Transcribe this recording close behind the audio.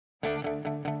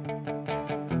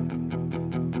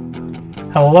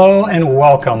Hello and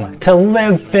welcome to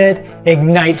Live Fit,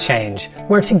 Ignite Change,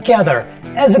 where together,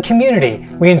 as a community,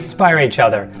 we inspire each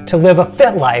other to live a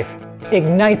fit life,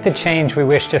 ignite the change we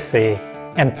wish to see,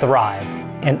 and thrive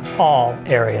in all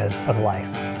areas of life.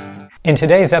 In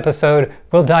today's episode,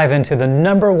 we'll dive into the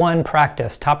number one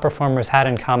practice top performers had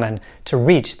in common to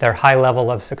reach their high level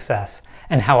of success,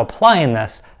 and how applying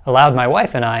this allowed my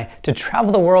wife and I to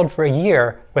travel the world for a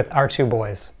year with our two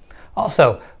boys.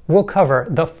 Also, we'll cover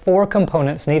the 4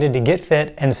 components needed to get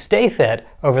fit and stay fit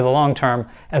over the long term,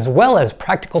 as well as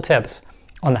practical tips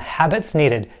on the habits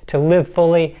needed to live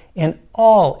fully in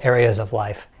all areas of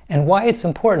life, and why it's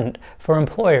important for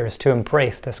employers to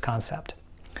embrace this concept.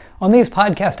 On these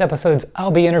podcast episodes,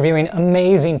 I'll be interviewing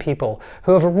amazing people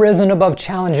who have risen above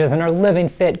challenges and are living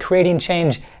fit, creating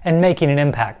change, and making an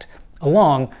impact,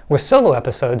 along with solo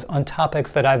episodes on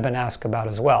topics that I've been asked about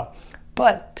as well.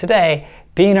 But today,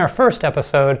 being our first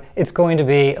episode, it's going to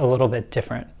be a little bit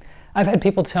different. I've had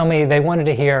people tell me they wanted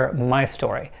to hear my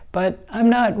story, but I'm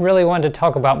not really one to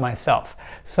talk about myself.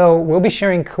 So we'll be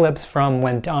sharing clips from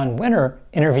when Wenner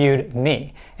interviewed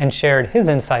me and shared his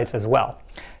insights as well.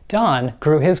 Don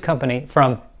grew his company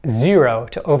from 0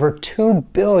 to over $2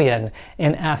 billion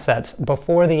in assets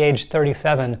before the age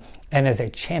 37 and is a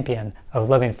champion of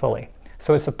living fully.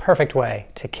 So it's a perfect way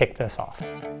to kick this off.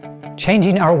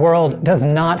 Changing our world does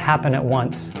not happen at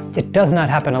once. It does not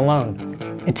happen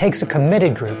alone. It takes a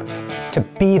committed group to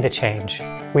be the change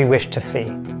we wish to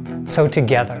see. So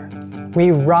together,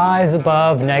 we rise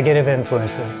above negative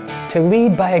influences to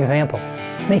lead by example,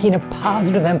 making a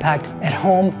positive impact at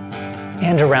home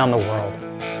and around the world.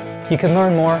 You can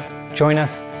learn more, join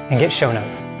us, and get show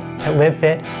notes at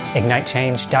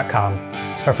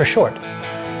livefitignitechange.com, or for short,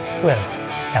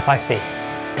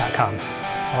 livefic.com.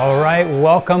 All right,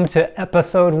 welcome to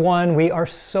episode 1. We are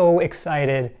so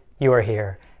excited you are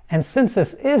here. And since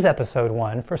this is episode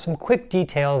 1, for some quick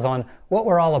details on what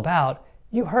we're all about,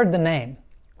 you heard the name,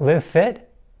 Live Fit,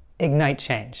 Ignite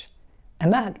Change.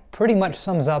 And that pretty much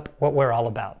sums up what we're all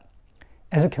about.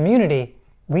 As a community,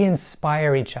 we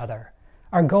inspire each other.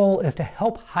 Our goal is to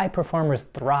help high performers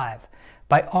thrive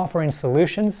by offering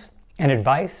solutions and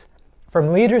advice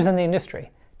from leaders in the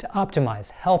industry to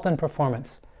optimize health and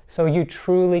performance, so you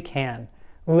truly can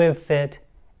live fit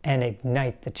and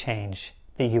ignite the change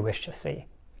that you wish to see.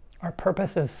 Our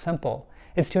purpose is simple.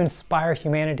 It's to inspire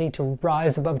humanity to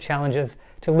rise above challenges,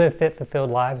 to live fit,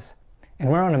 fulfilled lives. And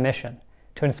we're on a mission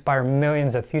to inspire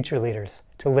millions of future leaders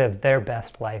to live their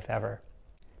best life ever.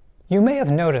 You may have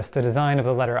noticed the design of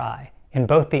the letter I in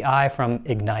both the I from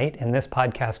Ignite in this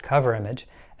podcast cover image,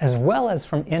 as well as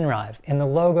from InRive in the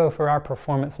logo for our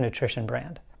performance nutrition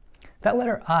brand. That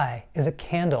letter I is a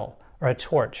candle or a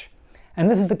torch, and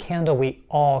this is the candle we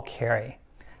all carry.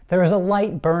 There is a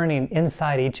light burning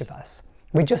inside each of us.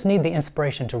 We just need the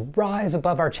inspiration to rise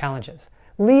above our challenges,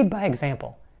 lead by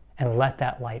example, and let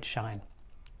that light shine.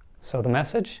 So the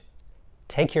message?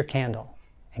 Take your candle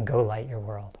and go light your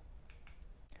world.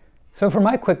 So for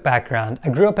my quick background, I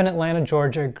grew up in Atlanta,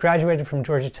 Georgia, graduated from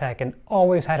Georgia Tech, and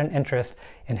always had an interest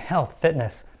in health,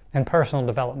 fitness, and personal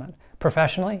development.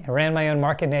 Professionally, I ran my own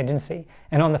marketing agency,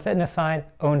 and on the fitness side,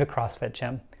 owned a CrossFit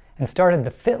gym, and started the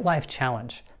Fit Life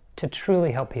Challenge to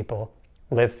truly help people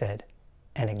live fit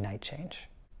and ignite change.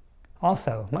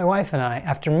 Also, my wife and I,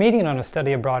 after meeting on a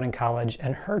study abroad in college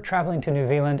and her traveling to New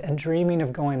Zealand and dreaming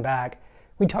of going back,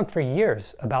 we talked for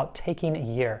years about taking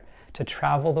a year to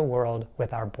travel the world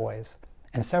with our boys.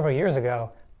 And several years ago,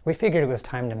 we figured it was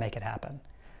time to make it happen.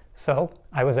 So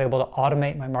I was able to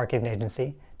automate my marketing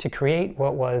agency to create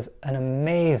what was an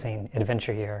amazing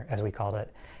adventure year, as we called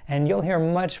it. And you'll hear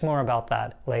much more about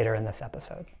that later in this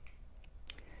episode.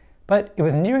 But it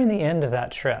was nearing the end of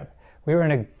that trip. We were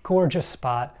in a gorgeous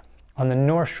spot on the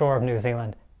North Shore of New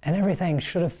Zealand, and everything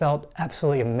should have felt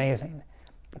absolutely amazing.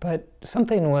 But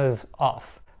something was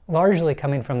off, largely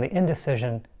coming from the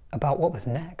indecision about what was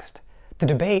next. The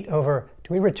debate over,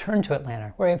 do we return to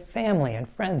Atlanta, where we have family and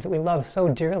friends that we love so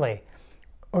dearly?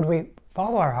 Or do we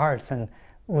follow our hearts and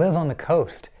live on the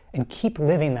coast and keep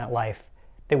living that life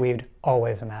that we'd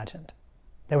always imagined?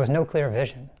 There was no clear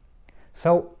vision.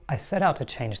 So I set out to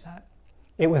change that.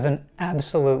 It was an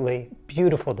absolutely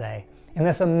beautiful day in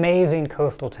this amazing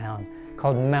coastal town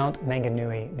called Mount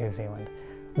Maunganui, New Zealand.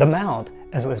 The mount,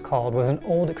 as it was called, was an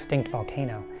old extinct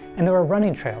volcano, and there were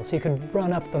running trails so you could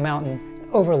run up the mountain and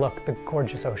overlook the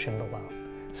gorgeous ocean below.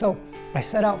 So I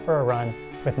set out for a run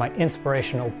with my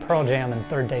inspirational Pearl Jam and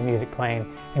Third Day music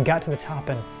playing, and got to the top,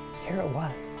 and here it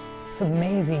was. This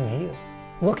amazing view,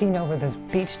 looking over this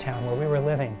beach town where we were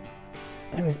living.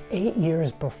 And it was 8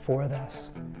 years before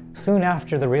this, soon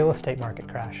after the real estate market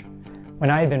crash, when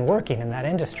I had been working in that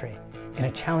industry, in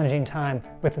a challenging time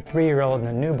with a 3-year-old and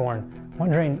a newborn,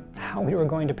 wondering how we were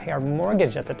going to pay our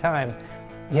mortgage at the time.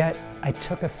 Yet I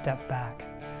took a step back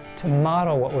to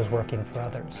model what was working for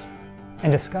others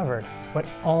and discovered what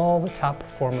all the top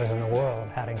performers in the world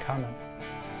had in common.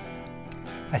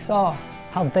 I saw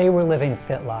how they were living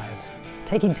fit lives,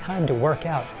 taking time to work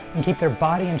out and keep their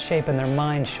body in shape and their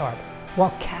mind sharp,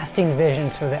 while casting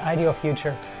visions for the ideal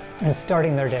future and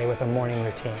starting their day with a morning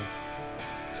routine.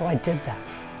 So I did that.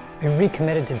 I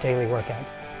recommitted to daily workouts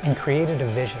and created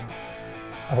a vision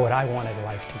of what I wanted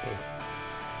life to be.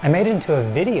 I made it into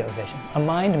a video vision, a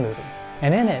mind movie,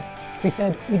 and in it, we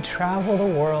said we'd travel the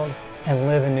world and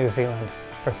live in New Zealand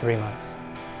for 3 months.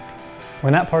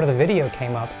 When that part of the video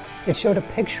came up, it showed a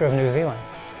picture of New Zealand,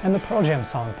 and the Pearl Jam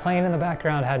song playing in the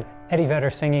background had Eddie Vedder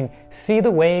singing, "See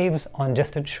the waves on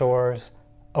distant shores,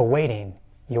 awaiting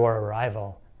your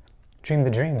arrival. Dream the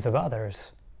dreams of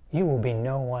others, you will be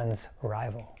no one's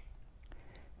rival."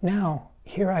 Now,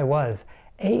 here I was,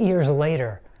 8 years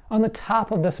later, on the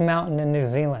top of this mountain in New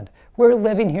Zealand. We're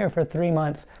living here for 3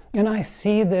 months, and I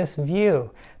see this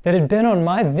view that had been on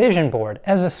my vision board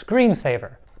as a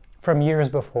screensaver from years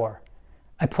before.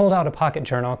 I pulled out a pocket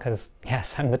journal because,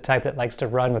 yes, I'm the type that likes to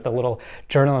run with a little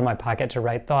journal in my pocket to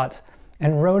write thoughts,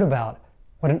 and wrote about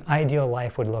what an ideal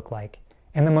life would look like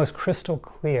in the most crystal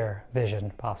clear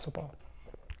vision possible.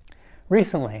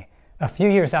 Recently, a few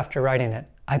years after writing it,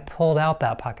 I pulled out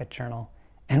that pocket journal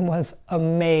and was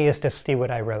amazed to see what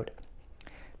I wrote.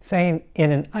 Saying,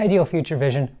 in an ideal future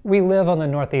vision, we live on the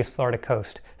Northeast Florida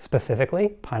coast, specifically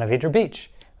Ponte Vedra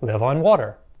Beach, live on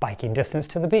water, biking distance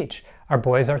to the beach. Our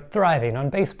boys are thriving on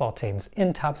baseball teams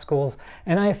in top schools,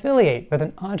 and I affiliate with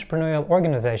an entrepreneurial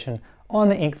organization on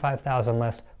the Inc. 5000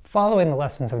 list, following the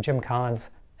lessons of Jim Collins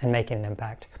and making an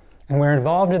impact. And we're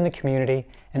involved in the community,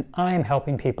 and I am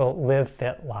helping people live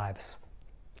fit lives.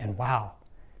 And wow,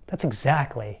 that's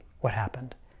exactly what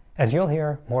happened, as you'll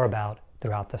hear more about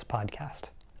throughout this podcast.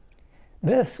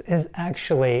 This is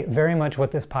actually very much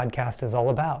what this podcast is all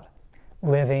about.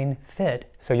 Living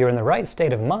fit so you're in the right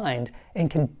state of mind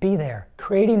and can be there,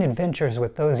 creating adventures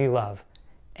with those you love,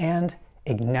 and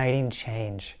igniting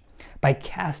change by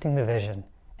casting the vision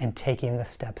and taking the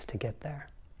steps to get there.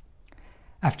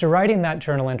 After writing that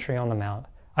journal entry on the Mount,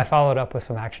 I followed up with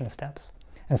some action steps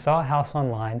and saw a house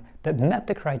online that met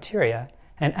the criteria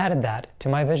and added that to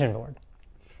my vision board.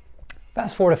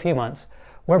 Fast forward a few months,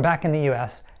 we're back in the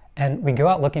US and we go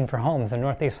out looking for homes in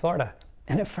Northeast Florida.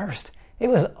 And at first, it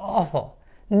was awful.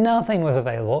 Nothing was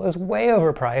available. It was way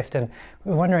overpriced, and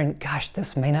we were wondering, gosh,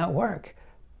 this may not work.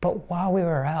 But while we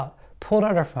were out, pulled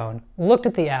out our phone, looked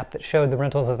at the app that showed the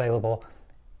rentals available,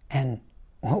 and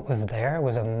what was there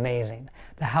was amazing.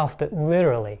 The house that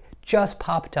literally just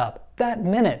popped up that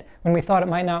minute when we thought it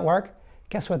might not work,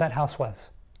 guess what that house was?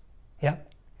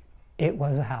 Yep, it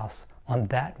was a house on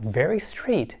that very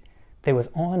street that was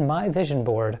on my vision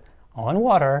board on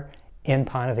water in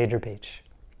Ponte Vedra Beach.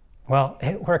 Well,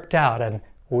 it worked out and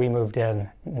we moved in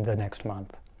the next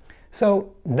month.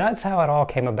 So that's how it all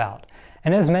came about.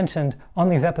 And as mentioned on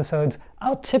these episodes,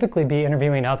 I'll typically be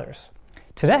interviewing others.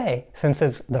 Today, since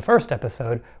it's the first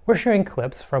episode, we're sharing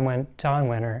clips from when Don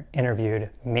Wenner interviewed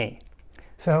me.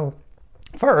 So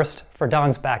first, for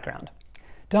Don's background.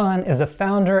 Don is the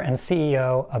founder and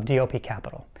CEO of DLP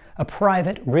Capital, a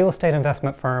private real estate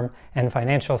investment firm and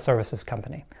financial services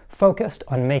company focused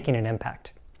on making an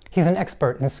impact. He's an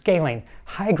expert in scaling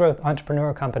high-growth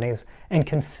entrepreneurial companies and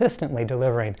consistently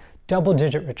delivering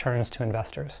double-digit returns to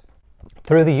investors.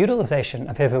 Through the utilization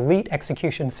of his elite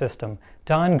execution system,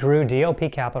 Don grew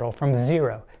DLP Capital from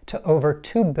zero to over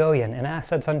 $2 billion in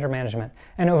assets under management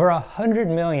and over $100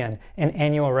 million in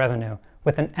annual revenue,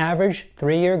 with an average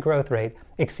 3-year growth rate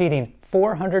exceeding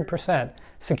 400%,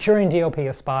 securing DLP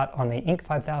a spot on the Inc.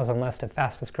 5000 list of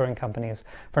fastest growing companies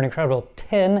for an incredible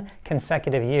 10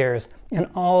 consecutive years, and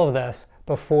all of this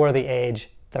before the age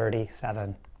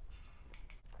 37.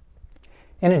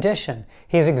 In addition,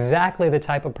 he is exactly the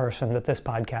type of person that this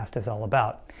podcast is all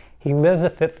about. He lives a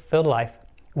fit-filled life,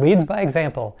 leads by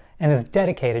example, and is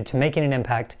dedicated to making an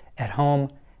impact at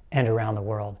home and around the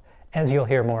world, as you'll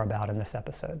hear more about in this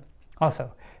episode.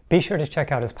 Also, be sure to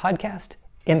check out his podcast,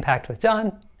 Impact with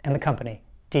Don, and the company,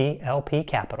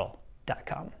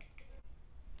 dlpcapital.com.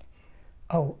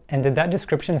 Oh, and did that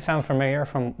description sound familiar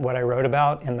from what I wrote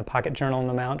about in the Pocket Journal on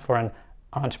the Mount for an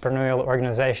entrepreneurial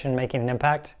organization making an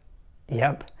impact?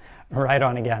 Yep, right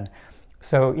on again.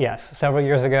 So yes, several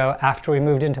years ago, after we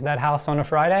moved into that house on a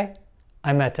Friday,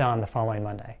 I met Don the following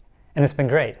Monday. And it's been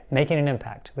great, making an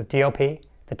impact with DLP,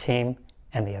 the team,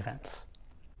 and the events.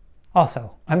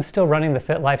 Also, I'm still running the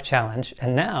Fit Life Challenge,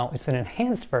 and now it's an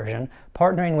enhanced version,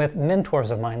 partnering with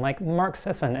mentors of mine like Mark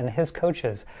Sisson and his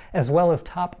coaches, as well as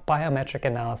top biometric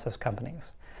analysis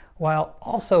companies, while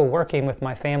also working with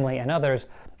my family and others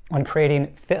on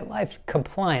creating Fit Life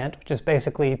compliant, which is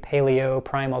basically paleo,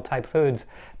 primal type foods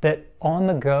that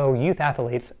on-the-go youth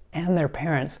athletes and their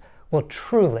parents will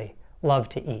truly love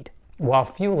to eat, while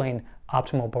fueling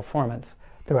optimal performance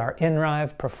through our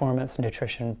InRive Performance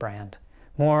Nutrition brand.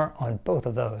 More on both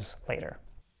of those later.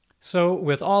 So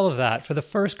with all of that, for the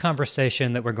first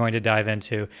conversation that we're going to dive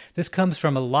into, this comes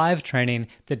from a live training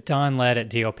that Don led at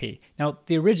DOP. Now,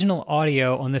 the original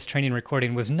audio on this training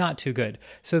recording was not too good,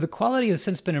 so the quality has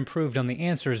since been improved on the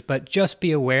answers, but just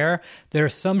be aware, there are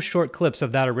some short clips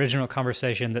of that original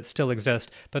conversation that still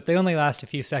exist, but they only last a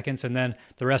few seconds, and then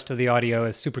the rest of the audio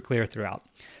is super clear throughout.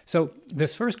 So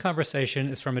this first conversation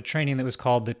is from a training that was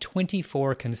called the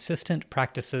 24 Consistent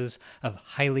Practices of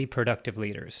Highly Productive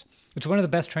Leaders. It's one of the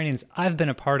best trainings I've been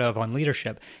a part of on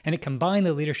leadership, and it combined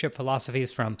the leadership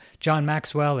philosophies from John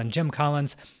Maxwell and Jim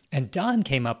Collins, and Don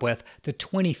came up with the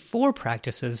 24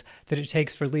 practices that it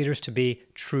takes for leaders to be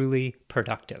truly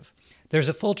productive. There's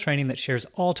a full training that shares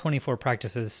all 24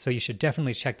 practices, so you should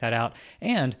definitely check that out,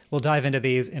 and we'll dive into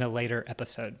these in a later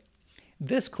episode.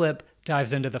 This clip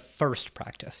dives into the first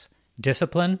practice,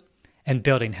 discipline and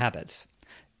building habits.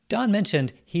 Don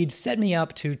mentioned he'd set me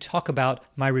up to talk about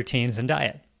my routines and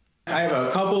diet. I have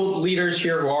a couple leaders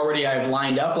here who already I've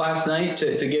lined up last night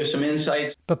to give some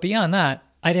insights. But beyond that,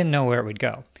 I didn't know where it would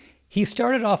go. He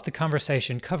started off the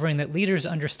conversation covering that leaders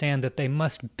understand that they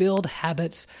must build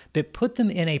habits that put them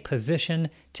in a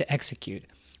position to execute,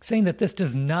 saying that this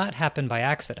does not happen by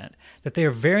accident, that they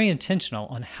are very intentional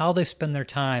on how they spend their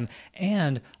time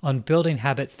and on building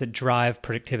habits that drive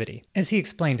productivity. As he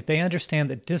explained, they understand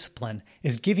that discipline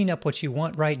is giving up what you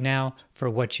want right now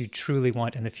for what you truly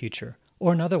want in the future.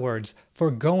 Or in other words,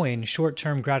 foregoing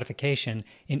short-term gratification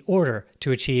in order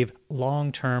to achieve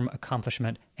long-term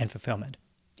accomplishment and fulfillment.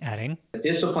 Adding,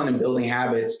 discipline and building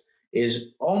habits is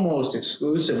almost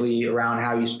exclusively around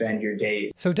how you spend your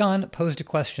days. So Don posed a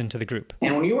question to the group.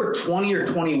 And when you were 20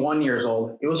 or 21 years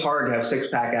old, it was hard to have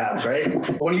six-pack abs,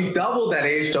 right? When you doubled that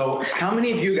age, so how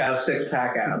many of you got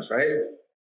six-pack abs, right?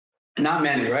 Not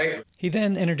many, right? He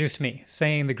then introduced me,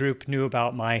 saying the group knew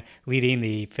about my leading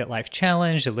the Fit Life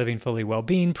Challenge, the Living Fully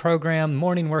Wellbeing program,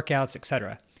 morning workouts,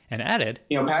 etc. And added,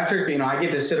 Patrick, I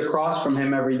get to sit across from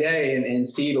him every day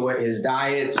and see his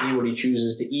diet, see what he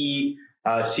chooses to eat,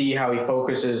 see how he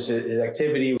focuses his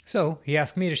activity. So he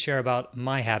asked me to share about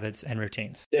my habits and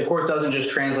routines. Of course, it doesn't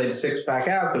just translate to six-pack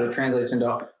abs, but it translates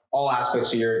into all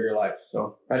aspects of your life.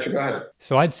 So Patrick, go ahead.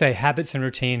 So I'd say habits and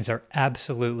routines are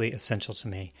absolutely essential to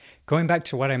me. Going back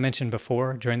to what I mentioned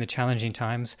before during the challenging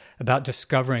times about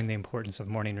discovering the importance of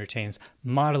morning routines,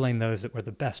 modeling those that were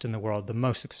the best in the world, the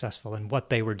most successful in what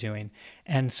they were doing.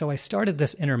 And so I started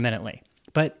this intermittently.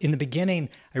 But in the beginning,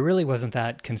 I really wasn't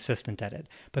that consistent at it.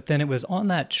 But then it was on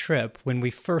that trip when we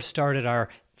first started our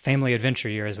family adventure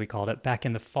year, as we called it, back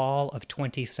in the fall of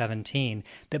 2017,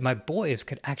 that my boys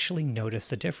could actually notice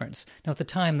the difference. Now, at the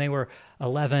time, they were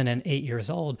 11 and 8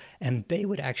 years old, and they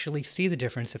would actually see the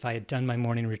difference if I had done my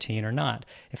morning routine or not.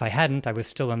 If I hadn't, I was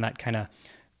still in that kind of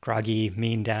groggy,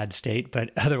 mean dad state,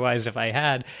 but otherwise, if I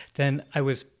had, then I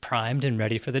was primed and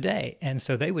ready for the day. And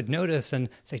so they would notice and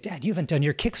say, Dad, you haven't done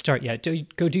your kickstart yet.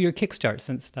 Go do your kickstart,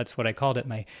 since that's what I called it,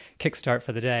 my kickstart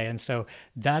for the day. And so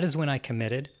that is when I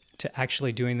committed to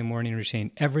actually doing the morning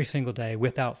routine every single day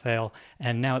without fail.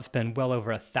 And now it's been well over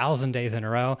 1,000 days in a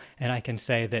row. And I can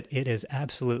say that it is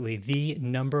absolutely the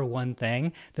number one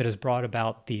thing that has brought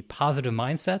about the positive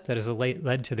mindset that has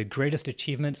led to the greatest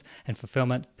achievements and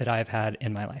fulfillment that I have had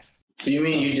in my life. So you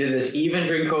mean you did this even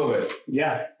during COVID?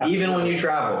 Yeah. Absolutely. Even when you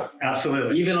travel?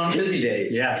 Absolutely. Even on busy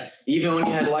days? Yes. Even when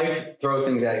you had life throw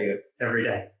things at you? Every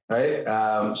day. Right?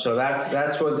 So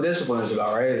that's what the discipline is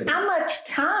about, right? How much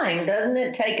time? Doesn't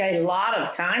it take a lot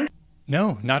of time?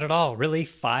 No, not at all. Really,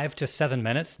 5 to 7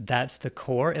 minutes. That's the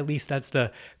core. At least that's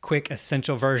the quick,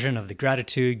 essential version of the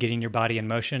gratitude, getting your body in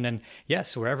motion. And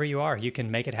yes, wherever you are, you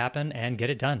can make it happen and get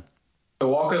it done. So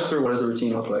walk us through, what does the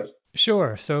routine look like?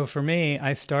 Sure. So for me,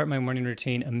 I start my morning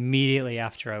routine immediately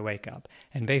after I wake up.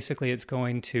 And basically it's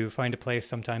going to find a place.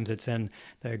 Sometimes it's in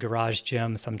the garage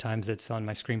gym. Sometimes it's on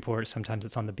my screen porch. Sometimes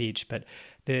it's on the beach. But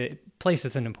the place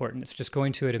isn't important. It's just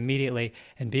going to it immediately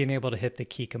and being able to hit the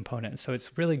key components. So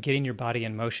it's really getting your body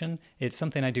in motion. It's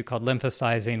something I do called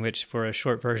lymphosizing, which for a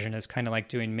short version is kind of like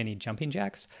doing mini jumping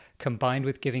jacks, combined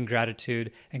with giving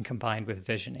gratitude and combined with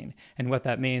visioning. And what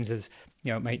that means is,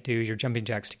 it might do your jumping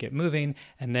jacks to get moving,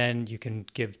 and then you can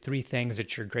give 3 things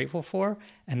that you're grateful for,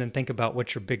 and then think about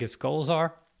what your biggest goals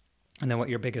are, and then what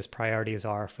your biggest priorities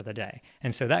are for the day.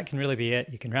 And so that can really be it.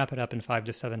 You can wrap it up in 5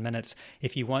 to 7 minutes.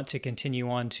 If you want to continue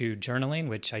on to journaling,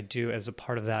 which I do as a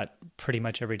part of that pretty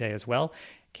much every day as well,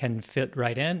 can fit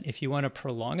right in. If you want to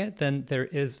prolong it, then there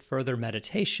is further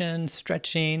meditation,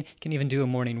 stretching. You can even do a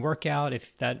morning workout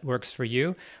if that works for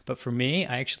you. But for me,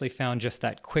 I actually found just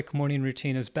that quick morning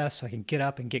routine is best, so I can get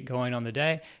up and get going on the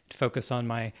day, to focus on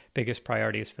my biggest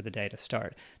priorities for the day to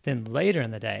start. Then later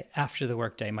in the day, after the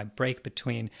workday, my break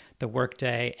between the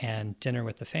workday and dinner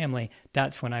with the family,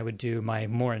 that's when I would do my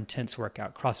more intense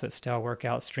workout, CrossFit style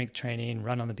workout, strength training,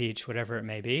 run on the beach, whatever it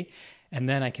may be. And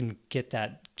then I can get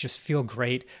that, just feel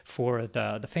great for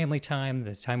the family time,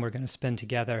 the time we're going to spend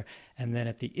together. And then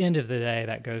at the end of the day,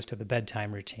 that goes to the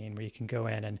bedtime routine where you can go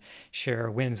in and share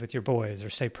wins with your boys or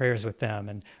say prayers with them.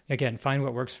 And again, find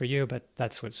what works for you, but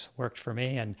that's what's worked for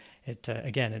me. And it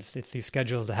again, it's these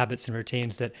schedules, the habits and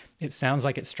routines that it sounds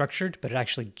like it's structured, but it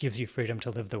actually gives you freedom to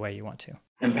live the way you want to.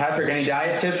 And Patrick, any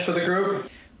diet tips for the group?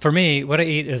 For me, what I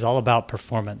eat is all about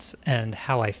performance and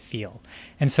how I feel.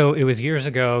 And so it was years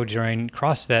ago during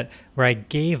CrossFit where I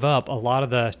gave up a lot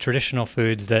of the traditional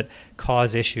foods that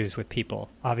cause issues with people.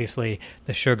 Obviously,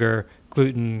 the sugar,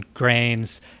 gluten,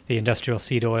 grains, the industrial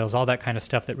seed oils, all that kind of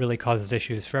stuff that really causes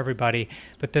issues for everybody.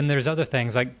 But then there's other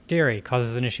things like dairy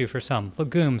causes an issue for some,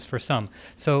 legumes for some.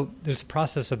 So there's a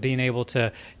process of being able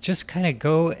to just kind of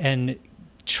go and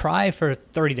try for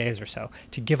 30 days or so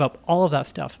to give up all of that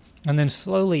stuff and then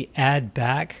slowly add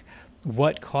back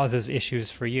what causes issues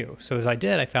for you. So as I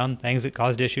did, I found things that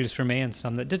caused issues for me and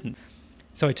some that didn't.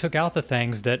 So I took out the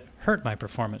things that hurt my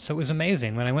performance. So it was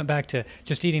amazing when I went back to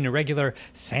just eating a regular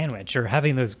sandwich or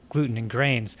having those gluten and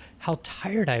grains, how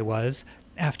tired I was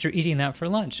after eating that for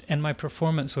lunch, and my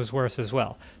performance was worse as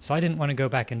well. So I didn't want to go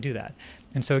back and do that.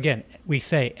 And so again, we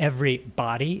say every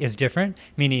body is different,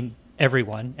 meaning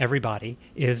everybody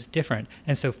is different.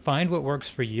 And so find what works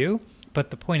for you.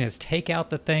 But the point is, take out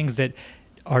the things that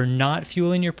are not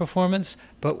fueling your performance,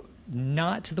 but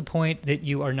not to the point that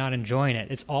you are not enjoying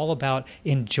it. It's all about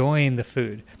enjoying the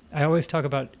food. I always talk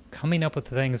about coming up with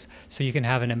things so you can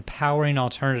have an empowering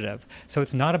alternative. So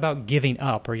it's not about giving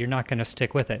up or you're not going to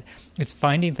stick with it. It's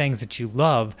finding things that you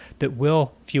love that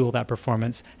will fuel that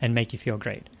performance and make you feel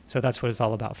great. So that's what it's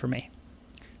all about for me.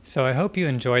 So I hope you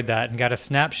enjoyed that and got a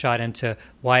snapshot into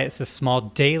why it's the small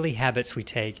daily habits we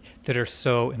take that are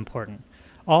so important.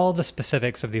 All the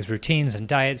specifics of these routines and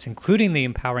diets, including the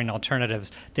empowering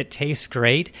alternatives that taste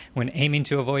great when aiming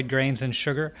to avoid grains and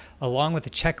sugar, along with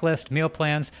the checklist, meal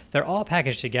plans, they're all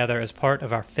packaged together as part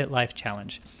of our Fit Life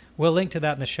Challenge. We'll link to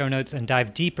that in the show notes and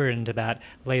dive deeper into that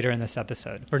later in this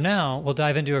episode. For now, we'll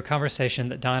dive into a conversation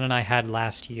that Don and I had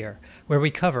last year, where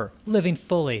we cover living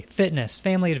fully, fitness,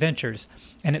 family adventures,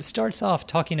 and it starts off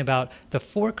talking about the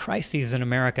 4 crises in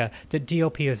America that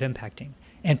DLP is impacting,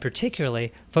 and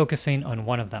particularly focusing on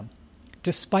one of them.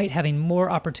 Despite having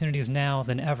more opportunities now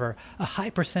than ever, a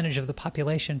high percentage of the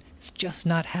population is just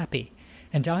not happy,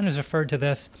 and Don has referred to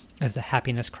this as the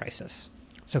happiness crisis.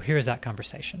 So here's that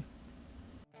conversation.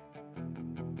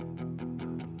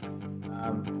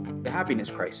 The happiness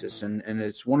crisis, and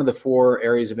it's one of the 4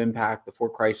 areas of impact, the 4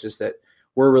 crises that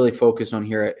we're really focused on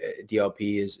here at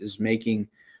DLP is making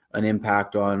an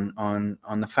impact on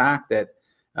the fact that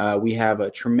we have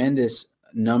a tremendous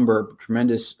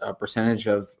percentage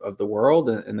of the world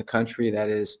and the country that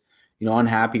is,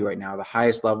 unhappy right now, the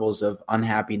highest levels of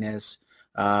unhappiness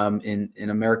in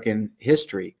American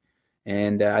history.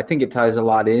 And I think it ties a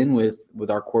lot in with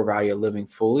our core value of living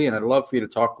fully. And I'd love for you to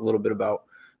talk a little bit about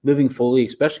living fully,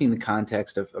 especially in the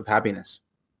context of happiness.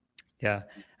 Yeah,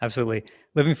 absolutely.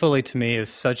 Living fully to me is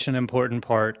such an important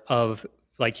part of,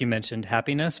 like you mentioned,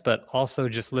 happiness, but also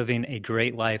just living a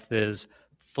great life that is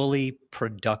fully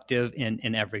productive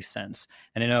in every sense.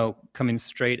 And I know coming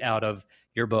straight out of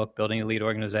your book, Building a Lead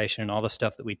Organization, and all the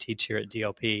stuff that we teach here at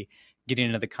DLP, getting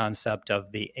into the concept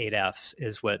of the 8 F's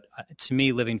is what, to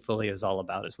me, living fully is all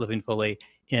about. It's living fully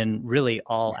in really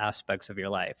all aspects of your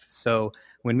life. So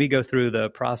when we go through the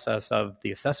process of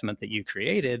the assessment that you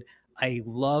created, I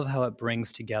love how it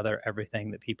brings together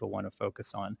everything that people want to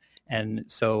focus on. And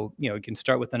so, you can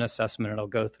start with an assessment. It'll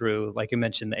go through, like you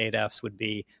mentioned, the 8 F's would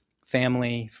be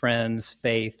family, friends,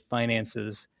 faith,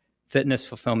 finances, fitness,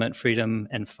 fulfillment, freedom,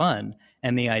 and fun.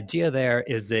 And the idea there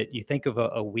is that you think of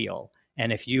a wheel.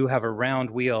 And if you have a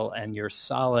round wheel and you're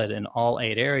solid in all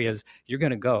 8 areas, you're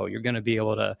going to be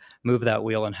able to move that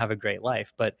wheel and have a great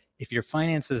life. But if your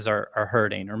finances are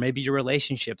hurting, or maybe your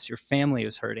relationships, your family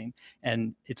is hurting,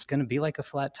 and it's going to be like a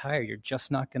flat tire, you're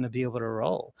just not going to be able to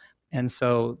roll. And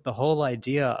so the whole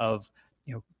idea of,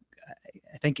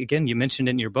 I think, again, you mentioned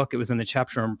in your book, it was in the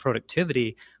chapter on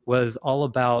productivity, was all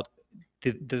about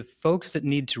the folks that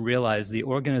need to realize, the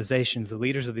organizations, the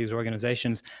leaders of these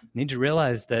organizations need to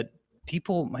realize that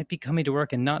people might be coming to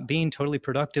work and not being totally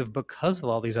productive because of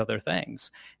all these other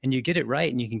things. And you get it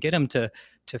right, and you can get them to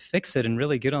fix it and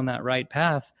really get on that right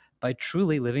path by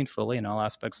truly living fully in all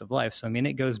aspects of life. So, I mean,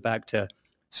 it goes back to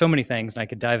so many things, and I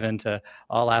could dive into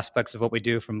all aspects of what we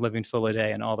do, from living fully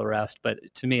today and all the rest. But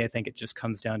to me, I think it just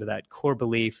comes down to that core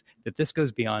belief that this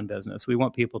goes beyond business. We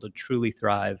want people to truly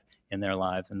thrive in their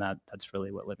lives, and that's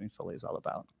really what living fully is all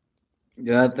about.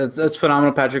 Yeah, that's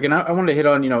phenomenal, Patrick. And I wanted to hit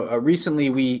on, recently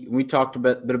we talked a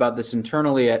bit about this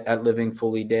internally at Living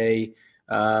Fully Day,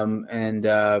 and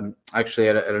actually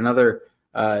at another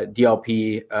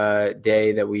DLP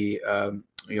day that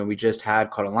we just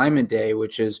had, called Alignment Day,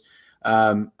 which is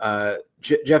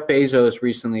Jeff Bezos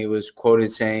recently was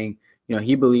quoted saying,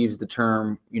 he believes the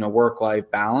term, work-life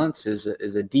balance is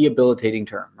a debilitating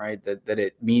term, right? That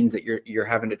it means that you're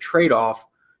having to trade off,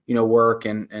 work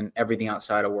and everything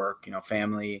outside of work,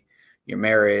 family, your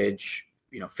marriage,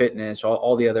 fitness,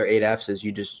 all the other 8 F's as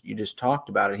you just talked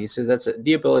about it. He says that's a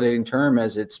debilitating term,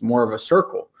 as it's more of a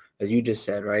circle, as you just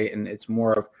said, right? And it's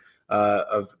more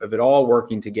of it all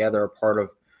working together, a part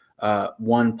of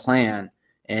one plan.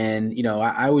 And,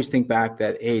 I always think back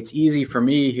that, hey, it's easy for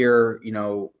me here,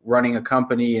 running a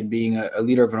company and being a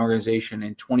leader of an organization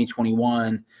in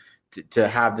 2021 to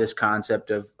have this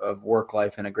concept of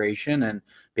work-life integration, and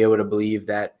be able to believe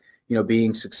that,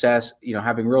 being success,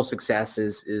 having real success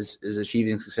is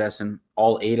achieving success in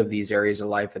all 8 of these areas of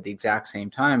life at the exact same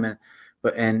time.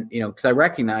 Because I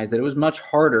recognize that it was much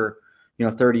harder,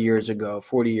 30 years ago,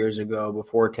 40 years ago,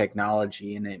 before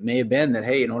technology. And it may have been that,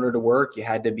 hey, in order to work, you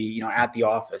had to be, at the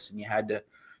office, and you had to,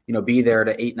 be there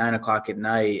to 8, 9 o'clock at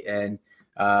night. And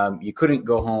you couldn't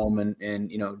go home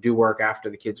and do work after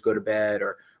the kids go to bed,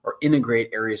 or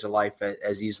integrate areas of life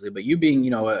as easily. But you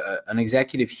being, an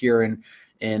executive here in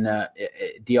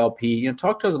DLP,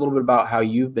 talk to us a little bit about how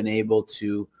you've been able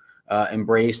to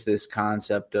embrace this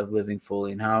concept of living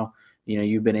fully, and how,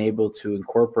 you've been able to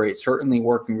incorporate, certainly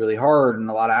working really hard and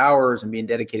a lot of hours and being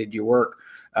dedicated to your work,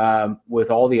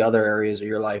 with all the other areas of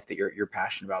your life that you're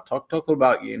passionate about. Talk a little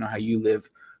about, how you live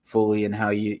fully, and how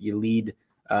you lead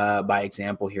by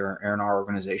example here in our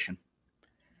organization.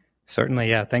 Certainly,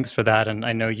 yeah. Thanks for that. And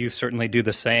I know you certainly do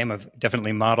the same. I've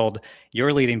definitely modeled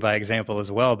your leading by example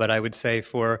as well. But I would say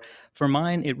for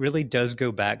mine, it really does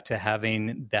go back to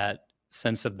having that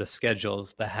sense of the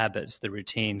schedules, the habits, the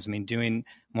routines. I mean, doing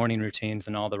morning routines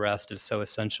and all the rest is so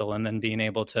essential. And then being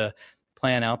able to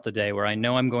plan out the day where I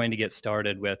know I'm going to get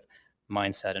started with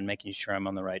mindset and making sure I'm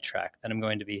on the right track. Then I'm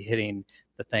going to be hitting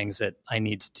the things that I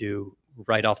need to do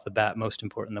right off the bat, most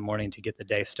important in the morning, to get the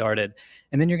day started.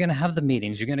 And then you're going to have the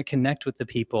meetings. You're going to connect with the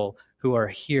people who are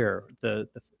here,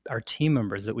 our team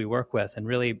members that we work with, and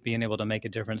really being able to make a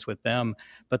difference with them.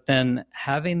 But then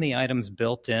having the items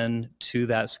built in to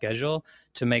that schedule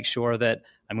to make sure that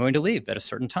I'm going to leave at a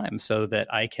certain time, so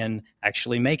that I can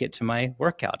actually make it to my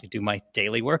workout, to do my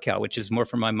daily workout, which is more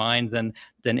for my mind than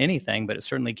anything, but it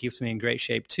certainly keeps me in great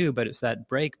shape too. But it's that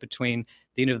break between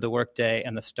the end of the workday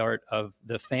and the start of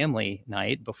the family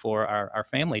night before our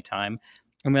family time.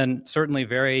 And then certainly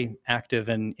very active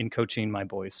in coaching my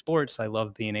boys' sports. I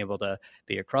love being able to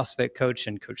be a CrossFit coach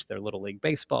and coach their little league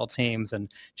baseball teams, and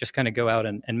just kind of go out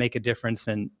and make a difference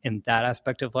in that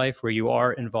aspect of life, where you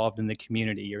are involved in the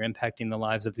community. You're impacting the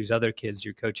lives of these other kids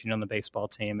you're coaching on the baseball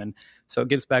team. And so it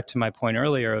gets back to my point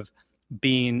earlier of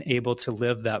being able to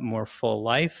live that more full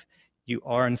life. You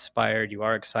are inspired, you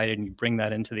are excited, and you bring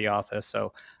that into the office.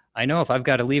 So I know if I've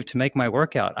got to leave to make my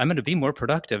workout, I'm going to be more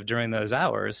productive during those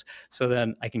hours, so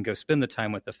then I can go spend the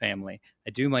time with the family.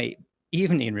 I do my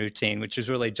evening routine, which is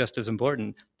really just as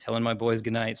important, telling my boys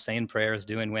goodnight, saying prayers,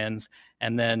 doing wins.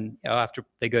 And then after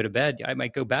they go to bed, I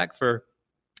might go back for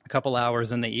a couple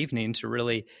hours in the evening to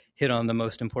really hit on the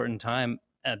most important time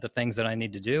at the things that I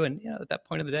need to do. And at that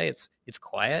point of the day, it's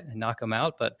quiet and knock them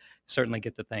out, but certainly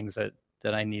get the things that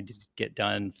I need to get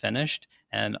done finished,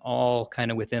 and all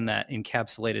kind of within that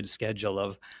encapsulated schedule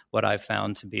of what I've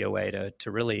found to be a way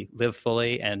to really live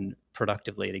fully and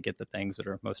productively, to get the things that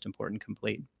are most important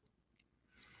complete.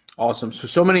 Awesome.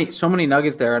 So many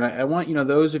nuggets there. And I want,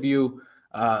 those of you,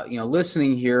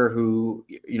 listening here who,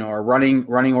 are running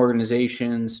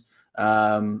organizations,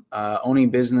 owning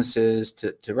businesses,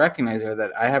 to recognize there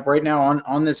that I have right now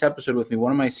on this episode with me,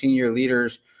 one of my senior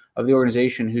leaders of the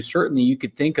organization, who certainly you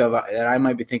could think of that I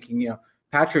might be thinking,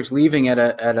 Patrick's leaving at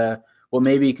a what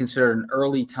may be considered an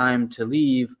early time to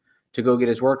leave, to go get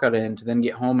his workout in, to then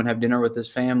get home and have dinner with his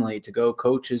family, to go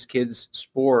coach his kids'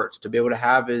 sports, to be able to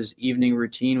have his evening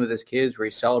routine with his kids where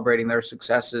he's celebrating their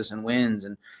successes and wins,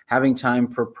 and having time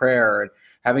for prayer,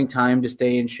 having time to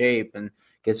stay in shape and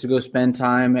gets to go spend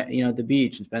time at, at the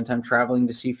beach and spend time traveling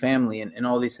to see family and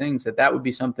all these things, that would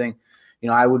be something,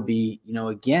 I would be,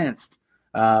 against,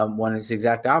 when it's the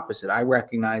exact opposite. I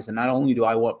recognize that not only do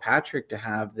I want Patrick to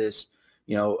have this,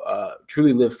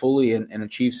 truly live fully and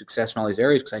achieve success in all these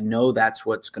areas, because I know that's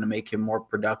what's going to make him more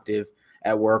productive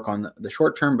at work on the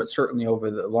short term, but certainly over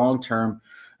the long term.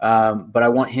 But I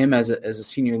want him as a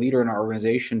senior leader in our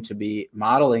organization to be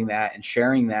modeling that and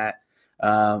sharing that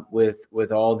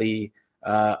with all the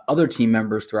other team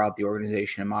members throughout the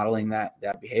organization, and modeling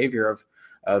that behavior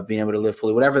of being able to live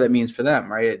fully, whatever that means for them,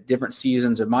 right? At different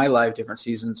seasons of my life, different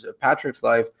seasons of Patrick's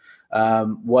life,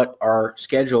 what our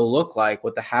schedule looked like,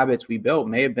 what the habits we built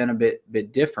may have been a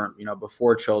bit different,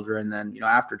 before children than,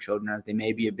 after children. They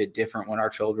may be a bit different when our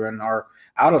children are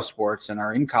out of sports and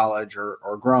are in college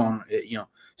or grown.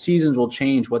 Seasons will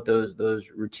change what those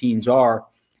routines are,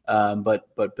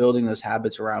 but building those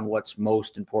habits around what's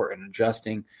most important,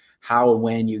 adjusting how and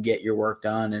when you get your work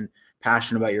done, and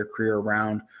passionate about your career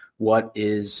around what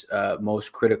is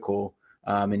most critical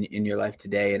in your life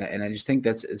today. And I just think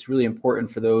it's really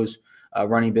important for those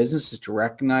running businesses to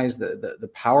recognize the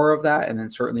power of that. And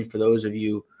then certainly for those of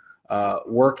you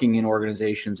working in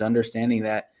organizations, understanding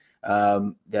that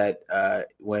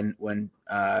when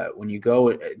you go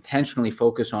intentionally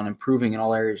focus on improving in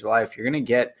all areas of life, you're going to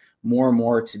get more and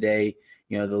more today,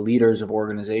 the leaders of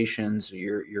organizations,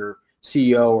 your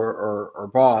CEO or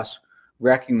boss,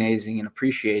 recognizing and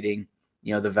appreciating,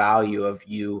 the value of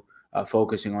you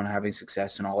focusing on having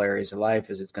success in all areas of life,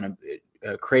 as it's going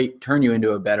to turn you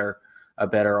into a better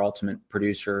ultimate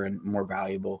producer and more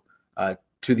valuable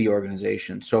to the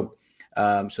organization. So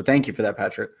thank you for that,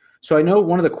 Patrick. So I know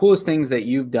one of the coolest things that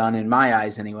you've done, in my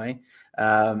eyes anyway,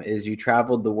 is you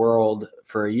traveled the world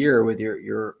for a year with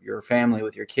your family,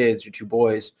 with your kids, your two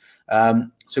boys.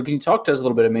 So can you talk to us a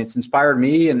little bit? I mean, it's inspired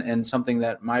me and something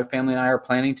that my family and I are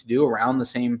planning to do around the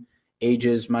same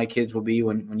ages my kids will be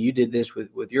when you did this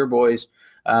with your boys.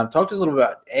 Talk to us a little bit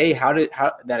about how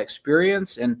that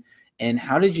experience, and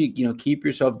how did you keep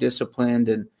yourself disciplined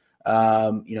and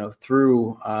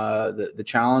through the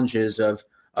challenges of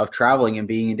traveling and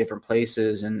being in different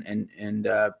places and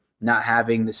not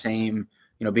having the same,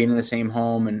 being in the same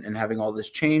home and having all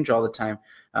this change all the time.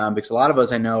 Because a lot of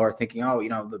us I know are thinking,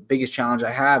 the biggest challenge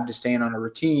I have to staying on a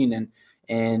routine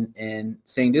and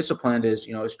staying disciplined is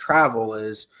travel,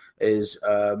 is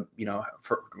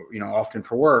often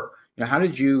for work. How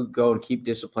did you go and keep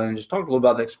discipline? And just talk a little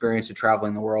about the experience of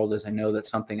traveling the world, as I know that's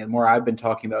something that more I've been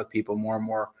talking about with people, more and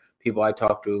more people I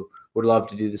talk to would love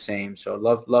to do the same. So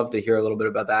I'd love to hear a little bit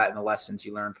about that and the lessons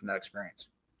you learned from that experience.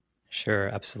 Sure,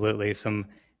 absolutely. Some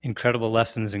incredible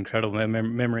lessons, incredible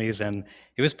memories, and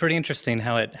it was pretty interesting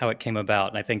how it came about.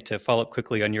 And I think, to follow up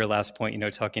quickly on your last point,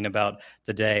 talking about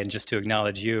the day, and just to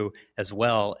acknowledge you as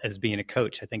well as being a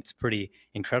coach, I think it's pretty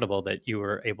incredible that you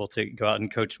were able to go out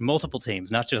and coach multiple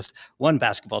teams, not just one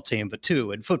basketball team, but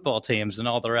two, and football teams, and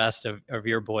all the rest of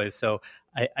your boys. So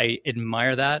I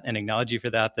admire that and acknowledge you for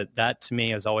that. That to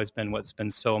me has always been what's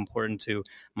been so important to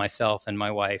myself and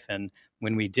my wife. And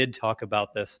when we did talk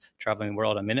about this traveling the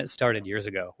world, I mean, it started years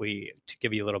ago. To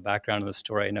give you a little background on the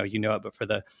story, I know you know it, but for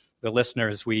the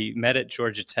listeners, we met at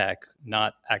Georgia Tech,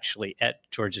 not actually at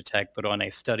Georgia Tech, but on a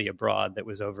study abroad that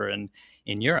was over in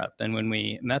Europe. And when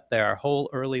we met there, our whole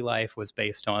early life was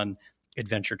based on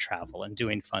adventure travel and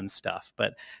doing fun stuff.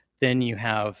 But then you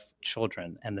have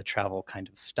children and the travel kind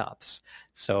of stops.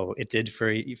 So it did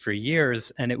for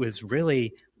years. And it was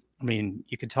really, I mean,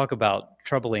 you could talk about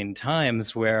troubling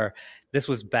times where this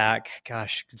was back,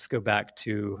 gosh, let's go back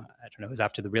to, I don't know, it was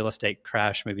after the real estate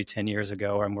crash, maybe 10 years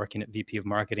ago, where I'm working at VP of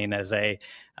Marketing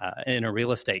in a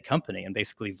real estate company, and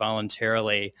basically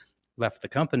voluntarily left the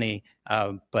company.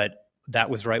 But that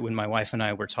was right when my wife and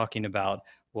I were talking about,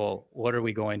 well, what are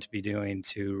we going to be doing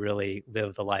to really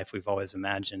live the life we've always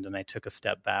imagined? And I took a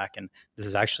step back, and this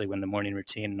is actually when the morning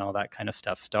routine and all that kind of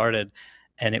stuff started.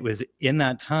 And it was in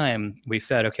that time we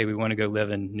said, okay, we want to go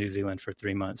live in New Zealand for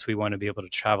 3 months. We want to be able to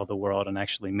travel the world, and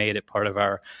actually made it part of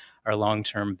our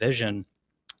long-term vision,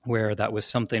 where that was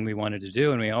something we wanted to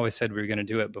do. And we always said we were going to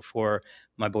do it before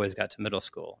my boys got to middle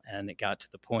school. And it got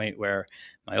to the point where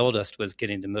my oldest was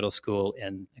getting to middle school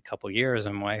in a couple of years.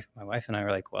 And my wife and I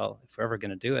were like, well, if we're ever going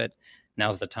to do it,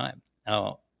 now's the time.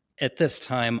 Now, at this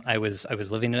time, I was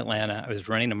living in Atlanta. I was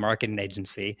running a marketing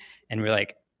agency, and we were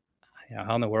like,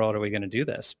 how in the world are we going to do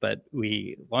this? But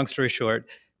we, long story short,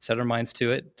 set our minds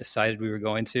to it, decided we were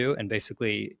going to, and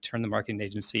basically turned the marketing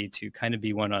agency to kind of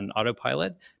be one on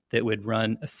autopilot that would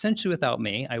run essentially without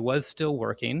me. I was still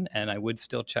working, and I would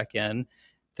still check in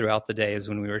throughout the days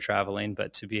when we were traveling,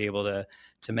 but to be able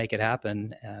to make it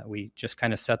happen, we just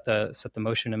kind of set the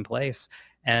motion in place.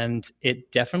 And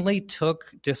it definitely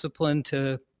took discipline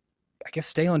to, I guess,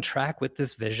 stay on track with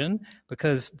this vision,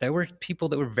 because there were people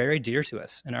that were very dear to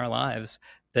us in our lives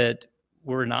that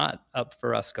were not up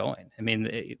for us going. I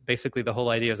mean, basically the whole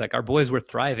idea is like, our boys were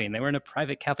thriving. They were in a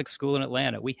private Catholic school in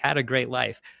Atlanta. We had a great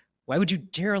life. Why would you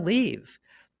dare leave?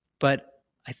 But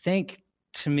I think,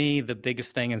 to me, the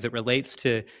biggest thing as it relates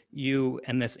to you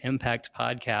and this Impact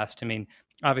podcast, I mean,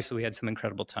 obviously we had some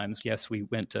incredible times. Yes, we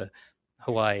went to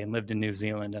Hawaii and lived in New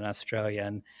Zealand and Australia.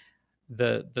 And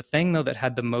the thing, though, that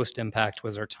had the most impact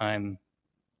was our time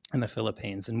in the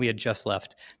Philippines. And we had just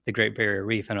left the Great Barrier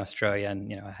Reef in Australia,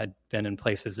 and I had been in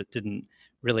places that didn't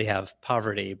really have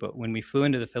poverty. But when we flew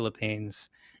into the Philippines,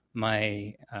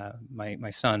 my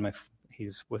son, he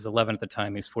was 11 at the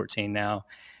time, he's 14 now.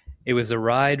 It was a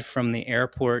ride from the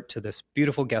airport to this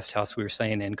beautiful guest house we were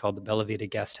staying in called the Bella Vita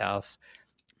Guest House.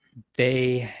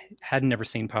 They had never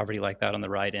seen poverty like that on the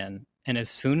ride in. And as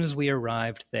soon as we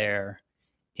arrived there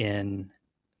in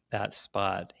that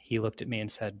spot, he looked at me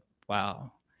and said,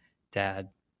 "Wow, Dad,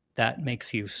 that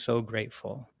makes you so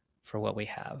grateful for what we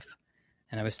have."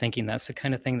 And I was thinking, that's the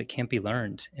kind of thing that can't be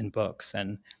learned in books.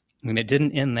 And I mean, it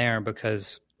didn't end there,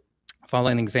 because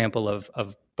following the example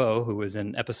of Bo, who was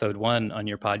in episode 1 on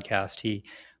your podcast, he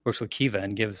works with Kiva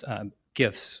and gives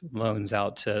gifts, loans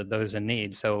out to those in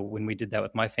need. So when we did that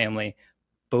with my family,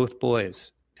 both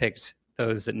boys picked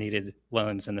those that needed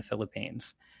loans in the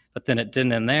Philippines. But then it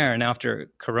didn't end there. And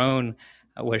after Corona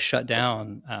was shut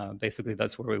down, basically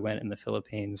that's where we went in the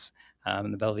Philippines.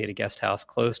 The Bella Vita Guest House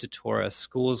closed to tourists,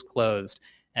 schools closed,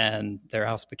 and their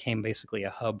house became basically a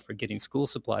hub for getting school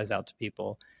supplies out to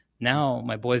people. Now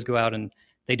my boys go out and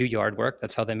they do yard work.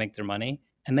 That's how they make their money.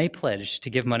 And they pledge to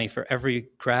give money for every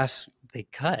grass they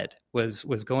cut was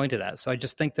going to that. So I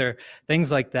just think there are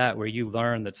things like that where you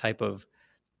learn the type of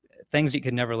things you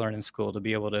could never learn in school, to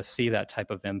be able to see that type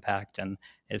of impact. And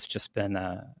it's just been,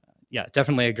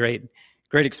 definitely a great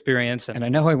experience. And I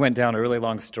know I went down a really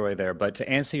long story there, but to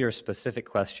answer your specific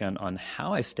question on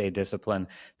how I stayed disciplined,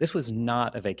 this was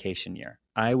not a vacation year.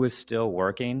 I was still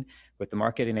working with the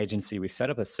marketing agency. We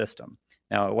set up a system.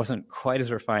 Now, it wasn't quite as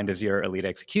refined as your elite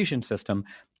execution system,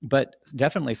 but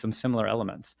definitely some similar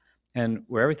elements. And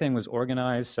where everything was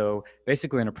organized, so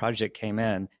basically when a project came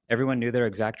in, everyone knew their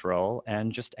exact role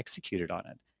and just executed on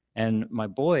it. And my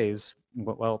boys,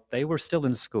 well, they were still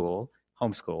in school,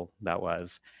 homeschool that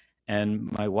was,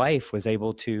 and my wife was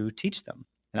able to teach them.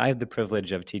 And I had the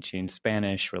privilege of teaching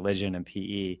Spanish, religion, and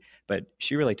PE, but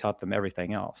she really taught them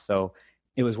everything else. So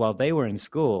it was while they were in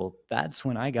school, that's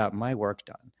when I got my work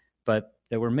done. But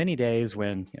there were many days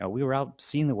when we were out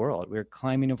seeing the world. We were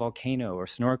climbing a volcano or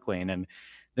snorkeling. And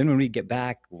then when we get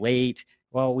back late,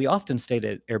 well, we often stayed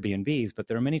at Airbnbs, but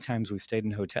there were many times we stayed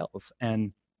in hotels.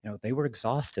 And they were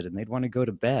exhausted and they'd want to go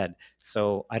to bed.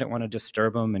 So I didn't want to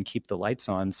disturb them and keep the lights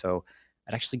on. So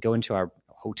I'd actually go into our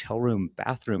hotel room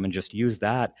bathroom and just use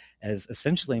that as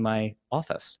essentially my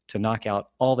office to knock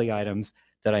out all the items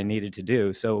that I needed to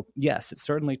do. So yes, it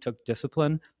certainly took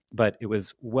discipline, but it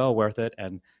was well worth it,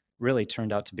 and really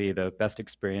turned out to be the best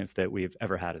experience that we've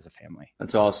ever had as a family.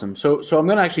 That's awesome. So I'm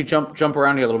going to actually jump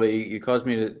around here a little bit. You caused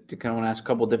me to kind of want to ask a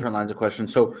couple of different lines of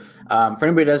questions. So for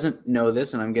anybody who doesn't know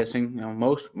this, and I'm guessing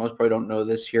most probably don't know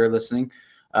this here listening,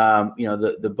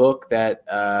 the book that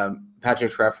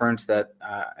Patrick's referenced, that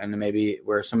and maybe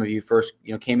where some of you first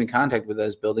came in contact with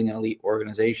us, Building an Elite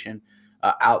Organization.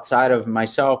 Outside of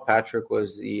myself, Patrick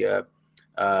was the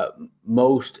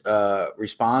most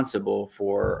responsible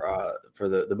for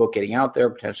the book getting out there,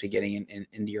 potentially getting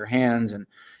into your hands,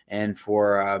 and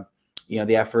for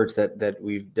the efforts that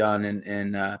we've done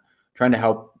in trying to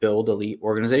help build elite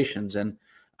organizations. And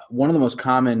one of the most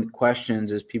common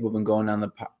questions is people have been going down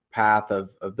the path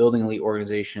of building elite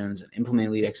organizations and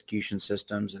implementing elite execution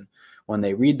systems. And when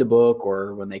they read the book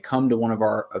or when they come to one of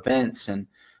our events, and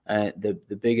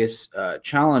the biggest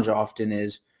challenge often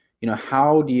is,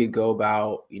 how do you go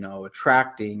about,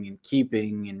 attracting and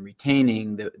keeping and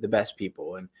retaining the best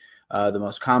people? And the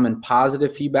most common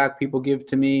positive feedback people give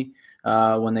to me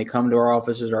when they come to our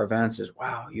offices or events is,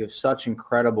 wow, you have such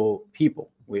incredible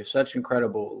people. We have such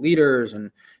incredible leaders and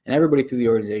everybody through the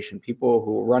organization. People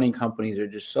who are running companies are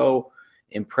just so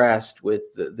impressed with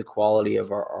the quality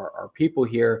of our people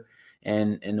here.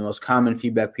 And the most common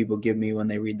feedback people give me when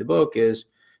they read the book is,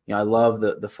 I love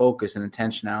the focus and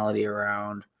intentionality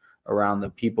around the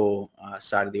people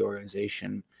side of the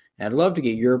organization. And I'd love to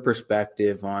get your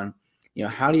perspective on,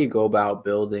 how do you go about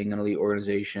building an elite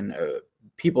organization,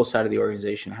 people side of the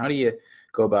organization? How do you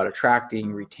go about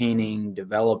attracting, retaining,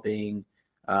 developing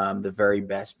the very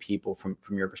best people from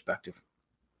your perspective?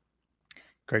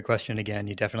 Great question again.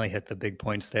 You definitely hit the big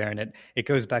points there. And it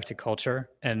goes back to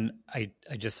culture. And I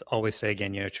just always say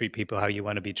again, treat people how you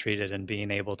want to be treated, and being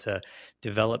able to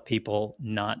develop people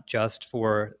not just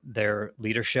for their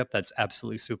leadership, that's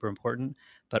absolutely super important,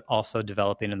 but also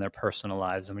developing in their personal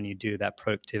lives. And when you do that,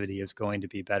 productivity is going to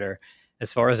be better.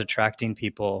 As far as attracting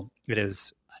people, it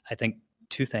is, I think,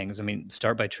 two things. I mean,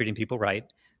 start by treating people right,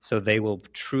 so they will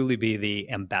truly be the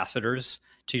ambassadors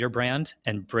to your brand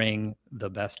and bring the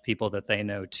best people that they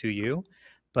know to you.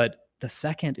 But the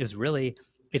second is really,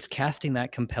 it's casting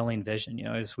that compelling vision.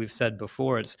 As we've said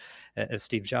before, it's, as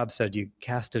Steve Jobs said, you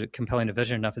cast a compelling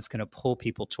vision enough, it's going to pull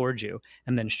people towards you,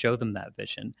 and then show them that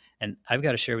vision. And I've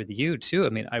got to share with you too. I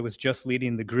mean, I was just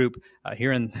leading the group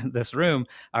here in this room,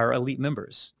 our elite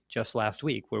members, just last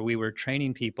week, where we were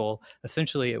training people.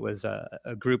 Essentially, it was a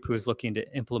group who was looking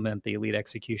to implement the elite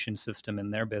execution system in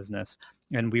their business.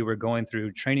 And we were going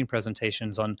through training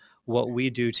presentations on what we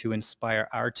do to inspire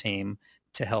our team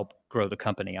to help grow the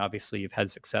company. Obviously, you've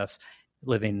had success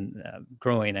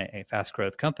growing a fast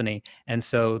growth company. And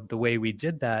so the way we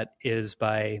did that is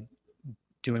by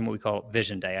doing what we call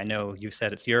Vision Day. I know you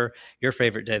said it's your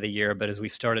favorite day of the year, but as we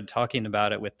started talking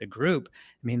about it with the group,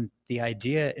 I mean, the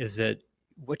idea is that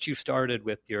what you started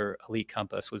with your Elite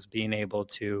Compass was being able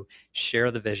to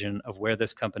share the vision of where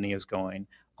this company is going.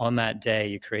 On that day,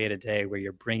 you create a day where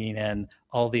you're bringing in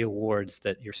all the awards,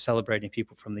 that you're celebrating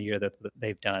people from the year that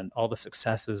they've done, all the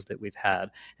successes that we've had,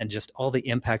 and just all the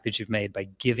impact that you've made by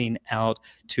giving out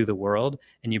to the world.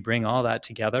 And you bring all that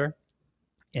together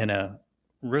in a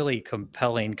really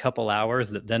compelling couple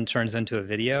hours that then turns into a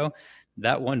video.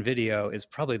 That one video is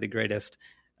probably the greatest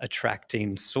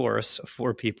attracting source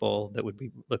for people that would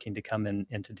be looking to come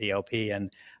into DLP.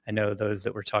 And I know those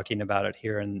that were talking about it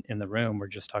here in the room were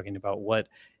just talking about what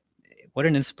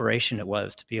an inspiration it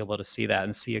was to be able to see that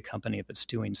and see a company that's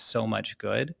doing so much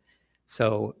good.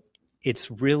 So it's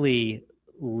really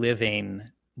living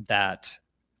that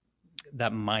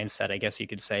mindset, I guess you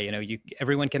could say.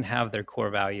 Everyone can have their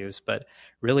core values, but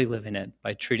really living it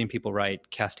by treating people right,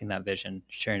 casting that vision,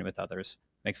 sharing it with others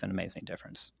makes an amazing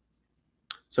difference.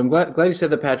 So I'm glad you said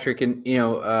that, Patrick. And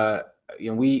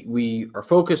we are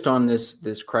focused on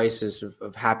this crisis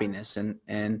of happiness,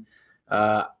 and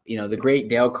the great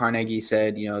Dale Carnegie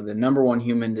said, the number one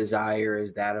human desire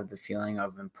is that of the feeling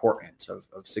of importance, of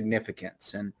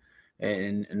significance. And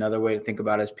another way to think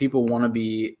about it is people want to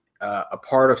be a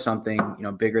part of something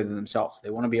bigger than themselves. They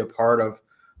want to be a part of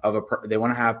they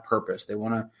want to have purpose. They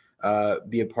want to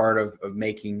be a part of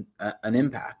making an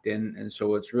impact. And so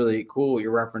what's really cool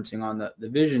you're referencing on the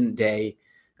Vision Day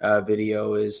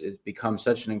video is it's become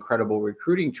such an incredible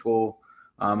recruiting tool,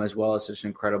 as well as such an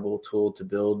incredible tool to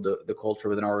build the culture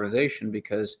within an organization,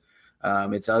 because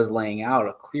it's us laying out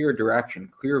a clear direction,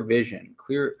 clear vision,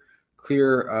 clear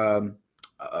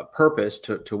purpose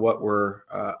to what we're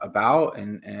about,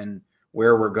 and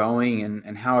where we're going,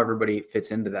 and how everybody fits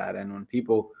into that. And when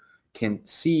people can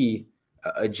see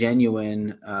a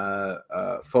genuine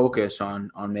focus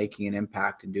on making an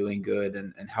impact and doing good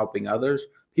and helping others,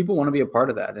 people want to be a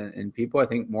part of that. And people, I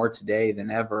think, more today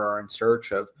than ever are in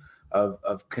search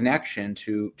of connection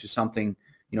to something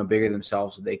bigger than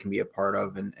themselves that they can be a part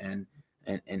of and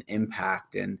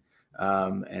impact. And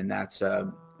that's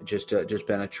just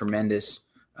been a tremendous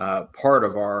part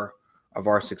of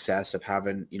our success, of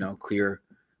having clear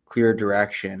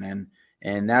direction.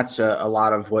 And that's a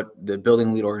lot of what the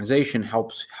Building Lead organization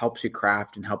helps you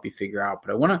craft and help you figure out.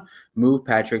 But I want to move,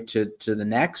 Patrick, to the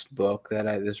next book that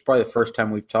this is probably the first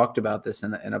time we've talked about this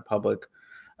in a public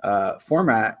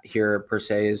format here, per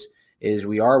se, is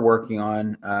we are working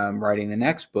on writing the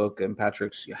next book, and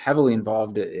Patrick's heavily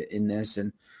involved in this,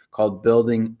 and called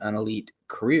Building an Elite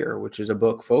Career, which is a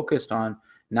book focused on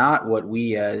not what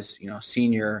we as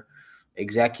senior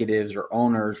executives or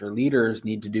owners or leaders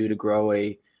need to do to grow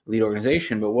a lead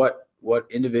organization, but what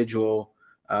individual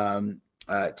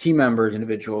team members,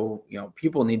 individual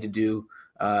people need to do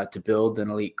to build an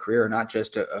elite career, not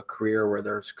just a career where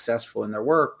they're successful in their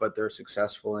work, but they're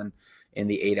successful in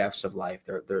the 8 F's of life.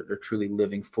 They're truly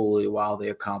living fully while they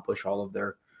accomplish all of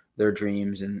their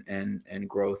dreams and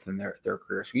growth in their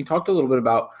career. So you talked a little bit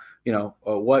about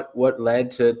what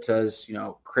led to us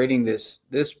creating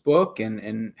this book,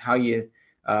 and how you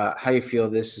feel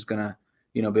this is going to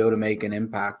be able to make an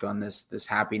impact on this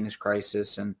happiness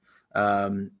crisis, and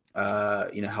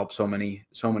help so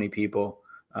many people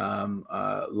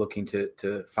looking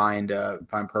to find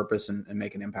purpose and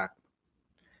make an impact.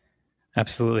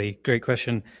 Absolutely. Great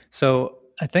question. So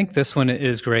I think this one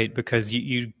is great because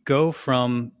you go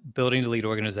from building the lead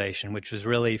organization, which was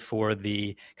really for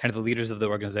the kind of the leaders of the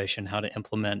organization, how to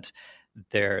implement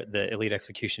the elite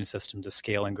execution system to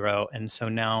scale and grow. And so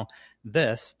now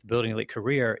this, the building elite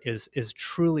career, is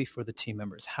truly for the team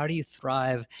members. How do you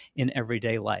thrive in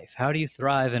everyday life? How do you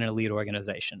thrive in an elite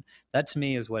organization? That to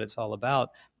me is what it's all about.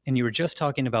 And you were just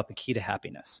talking about the key to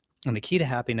happiness. And the key to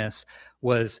happiness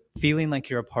was feeling like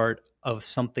you're a part of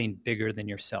something bigger than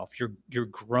yourself. You're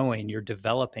growing, you're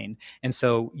developing. And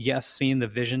so, yes, seeing the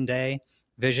vision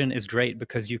is great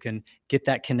because you can get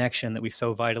that connection that we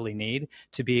so vitally need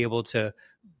to be able to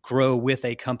grow with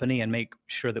a company and make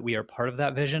sure that we are part of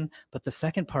that vision. But the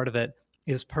second part of it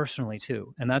is personally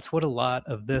too. And that's what a lot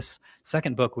of this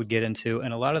second book would get into.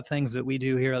 And a lot of things that we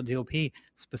do here at DLP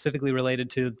specifically related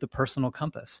to the personal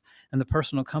compass. And the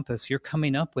personal compass, you're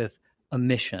coming up with a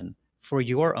mission for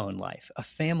your own life, a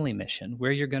family mission,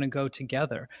 where you're going to go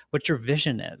together, what your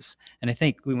vision is. And I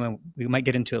think we might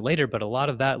get into it later, but a lot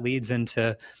of that leads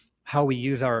into how we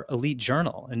use our elite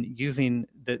journal and using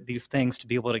these things to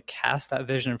be able to cast that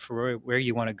vision for where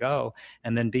you want to go,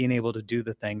 and then being able to do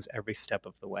the things every step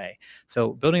of the way. So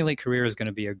building elite career is going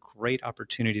to be a great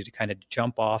opportunity to kind of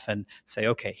jump off and say,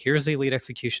 okay, here's the elite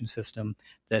execution system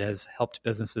that has helped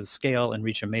businesses scale and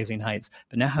reach amazing heights.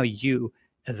 But now how you,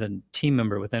 as a team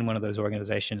member within one of those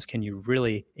organizations, can you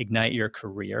really ignite your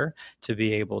career to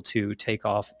be able to take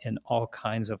off in all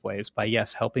kinds of ways by,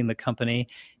 yes, helping the company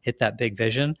hit that big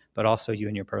vision, but also you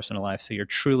in your personal life. So you're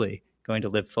truly going to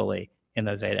live fully in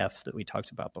those 8 F's that we talked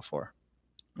about before.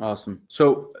 Awesome.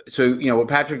 So what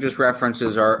Patrick just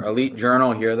references our elite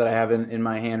journal here that I have in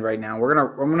my hand right now.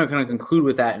 I'm gonna kind of conclude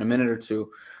with that in a minute or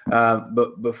two.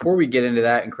 But before we get into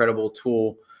that incredible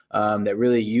tool, that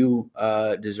really you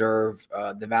deserve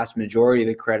the vast majority of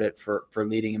the credit for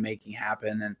leading and making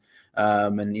happen.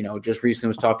 And just recently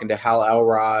was talking to Hal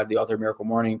Elrod, the author of Miracle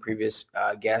Morning, previous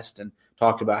guest, and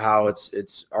talked about how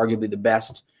it's arguably the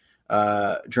best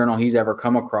journal he's ever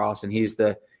come across, and he's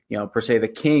the per se the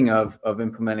king of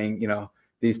implementing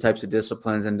these types of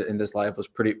disciplines in his life. Was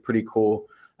pretty cool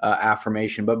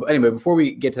affirmation. But anyway, before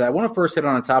we get to that, I want to first hit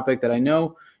on a topic that I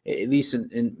know, at least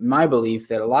in my belief,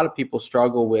 that a lot of people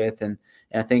struggle with, and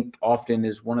I think often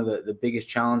is one of the biggest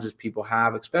challenges people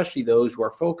have, especially those who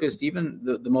are focused, even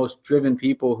the most driven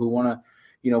people who want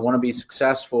to be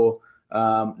successful,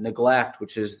 neglect,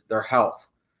 which is their health.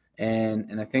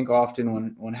 And I think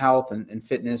often when health and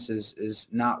fitness is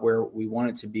not where we want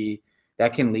it to be,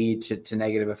 that can lead to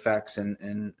negative effects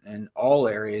in all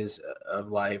areas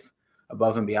of life,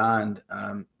 above and beyond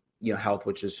health,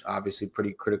 which is obviously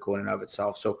pretty critical in and of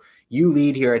itself. So you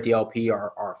lead here at DLP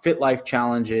our Fit Life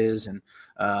challenges, and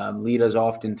lead us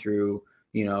often through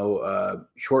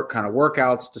short kind of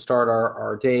workouts to start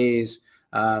our days.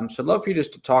 So I'd love for you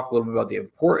just to talk a little bit about the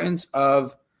importance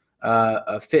of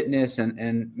fitness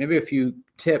and maybe a few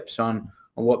tips on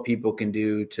what people can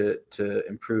do to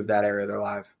improve that area of their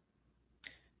life.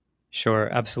 Sure,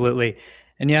 absolutely.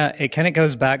 And yeah, it kind of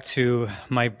goes back to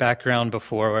my background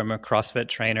before, where I'm a CrossFit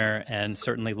trainer and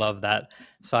certainly love that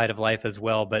side of life as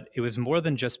well. But it was more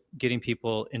than just getting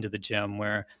people into the gym,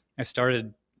 where I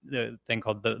started the thing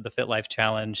called the Fit Life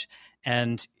Challenge.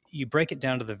 And you break it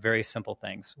down to the very simple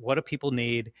things. What do people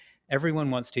need?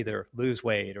 Everyone wants to either lose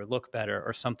weight or look better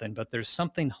or something, but there's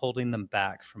something holding them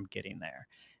back from getting there.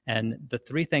 And the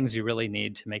 3 things you really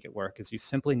need to make it work is you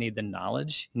simply need the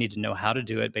knowledge. You need to know how to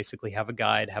do it, basically have a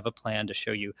guide, have a plan to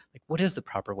show you, like, what is the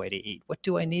proper way to eat? What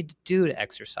do I need to do to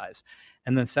exercise?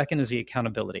 And then second is the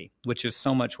accountability, which is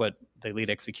so much what the elite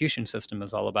execution system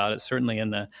is all about. It's certainly in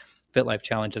the Fit Life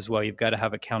Challenge as well. You've got to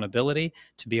have accountability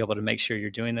to be able to make sure you're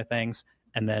doing the things,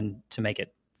 and then to make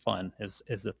it fun is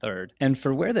the third. And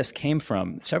for where this came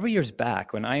from, several years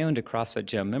back when I owned a CrossFit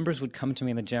gym, members would come to me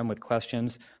in the gym with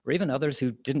questions, or even others who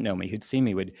didn't know me, who'd see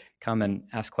me, would come and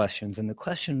ask questions. And the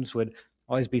questions would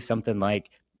always be something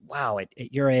like, wow,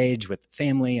 at your age with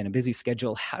family and a busy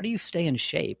schedule, how do you stay in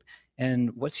shape? And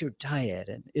what's your diet?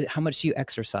 And how much do you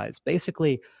exercise?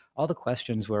 Basically, all the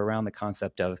questions were around the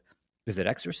concept of, is it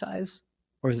exercise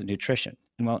or is it nutrition?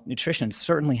 And while nutrition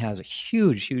certainly has a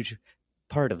huge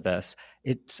part of this,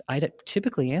 I'd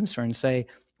typically answer and say,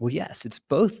 well, yes, it's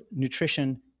both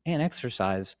nutrition and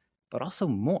exercise, but also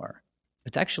more.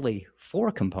 It's actually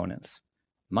 4 components: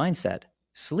 mindset,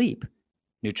 sleep,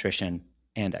 nutrition,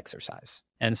 and exercise.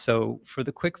 And so for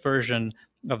the quick version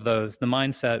of those, the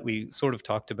mindset we sort of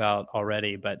talked about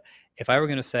already, but if I were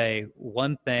going to say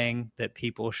one thing that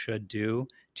people should do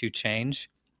to change,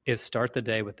 is start the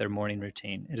day with their morning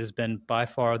routine. It has been by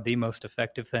far the most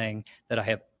effective thing that I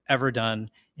have ever done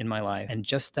in my life. And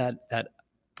just that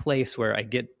place where I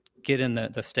get get in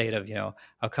the state of,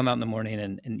 I'll come out in the morning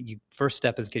and first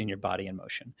step is getting your body in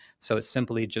motion. So it's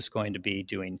simply just going to be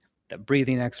doing the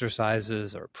breathing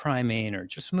exercises or priming or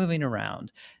just moving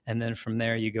around. And then from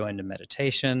there, you go into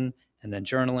meditation and then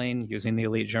journaling using the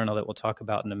Elite Journal that we'll talk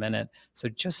about in a minute. So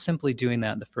just simply doing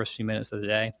that in the first few minutes of the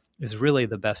day is really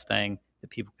the best thing that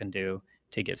people can do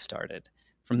to get started.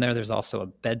 From there, there's also a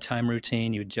bedtime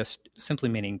routine. You just simply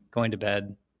meaning going to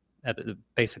bed at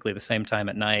basically the same time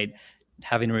at night,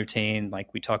 having a routine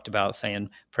like we talked about, saying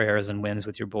prayers and wins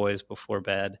with your boys before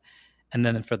bed. And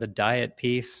then for the diet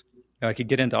piece, I could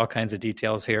get into all kinds of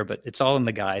details here, but it's all in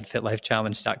the guide,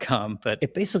 fitlifechallenge.com. But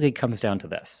it basically comes down to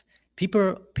this.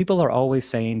 People are always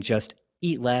saying just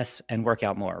eat less and work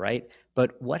out more, right?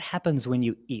 But what happens when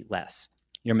you eat less?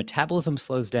 Your metabolism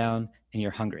slows down and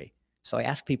you're hungry. So I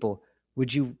ask people,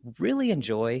 would you really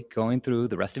enjoy going through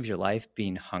the rest of your life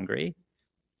being hungry?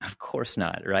 Of course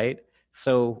not, right?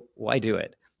 So why do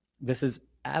it? This is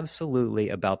absolutely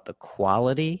about the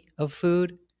quality of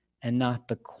food and not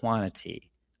the quantity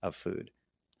of food.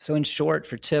 So in short,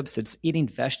 for tips, it's eating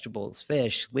vegetables,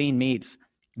 fish, lean meats,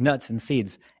 nuts, and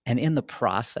seeds. And in the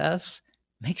process,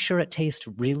 make sure it tastes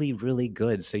really, really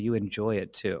good so you enjoy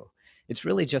it too. It's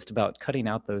really just about cutting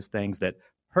out those things that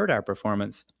hurt our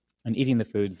performance and eating the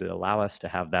foods that allow us to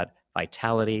have that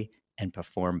vitality and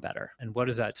perform better. And what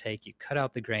does that take? You cut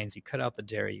out the grains, you cut out the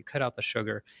dairy, you cut out the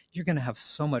sugar, you're going to have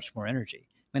so much more energy.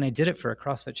 I mean, I did it for a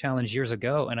CrossFit challenge years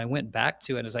ago, and I went back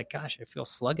to it and I was like, gosh, I feel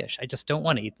sluggish. I just don't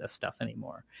want to eat this stuff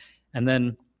anymore. And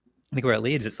then I think where it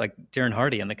leads, it's like Darren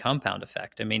Hardy and the compound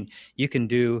effect. I mean, you can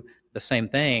do the same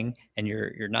thing and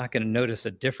you're not going to notice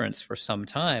a difference for some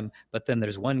time, but then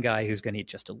there's one guy who's going to eat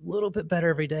just a little bit better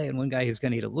every day and one guy who's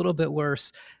going to eat a little bit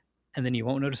worse. And then you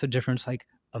won't notice a difference like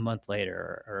a month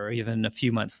later or even a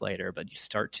few months later, but you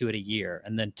start to at a year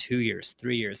and then 2 years,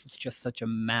 3 years. It's just such a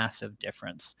massive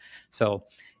difference. So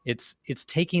it's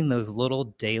taking those little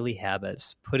daily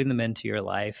habits, putting them into your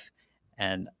life.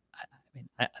 And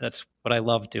that's what I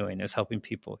love doing, is helping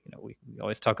people. We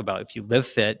always talk about, if you live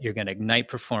fit, you're going to ignite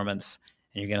performance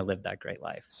and you're going to live that great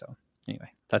life. So anyway,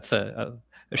 that's a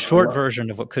short version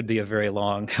of what could be a very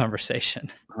long conversation.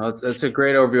 Well, that's a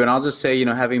great overview. And I'll just say,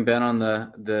 having been on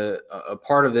a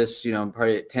part of this,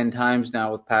 probably 10 times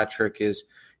now with Patrick, is,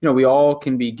 we all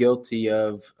can be guilty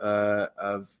of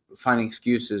finding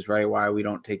excuses, right? Why we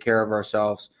don't take care of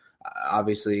ourselves.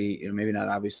 Obviously, maybe not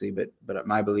obviously, but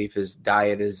my belief is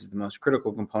diet is the most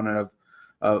critical component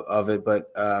of it.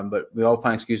 But we all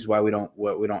find excuses why we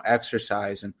don't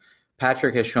exercise. And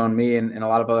Patrick has shown me and a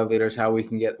lot of other leaders how we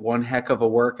can get one heck of a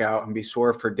workout and be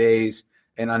sore for days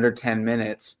in under 10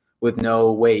 minutes with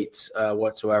no weights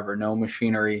whatsoever, no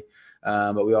machinery.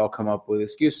 But we all come up with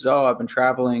excuses. Oh, I've been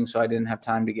traveling, so I didn't have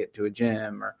time to get to a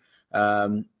gym. Or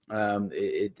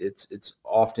it's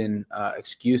often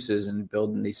excuses, and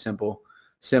building these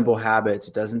simple habits.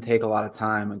 It doesn't take a lot of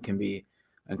time and can be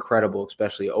incredible,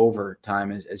 especially over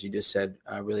time, as you just said,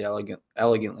 really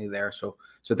elegantly there. So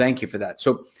thank you for that.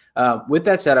 So with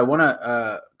that said, I want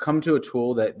to come to a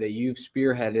tool that you've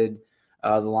spearheaded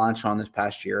the launch on this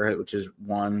past year, which has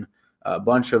won a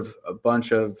bunch of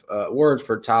awards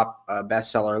for top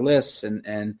bestseller lists,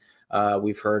 and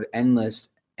we've heard endless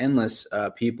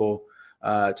people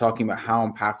talking about how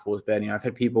impactful it's been. I've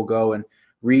had people go and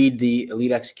read the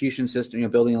elite execution system,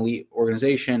 building an elite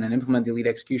organization and implement the elite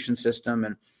execution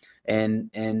system,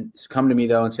 and come to me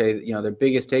though and say, their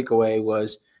biggest takeaway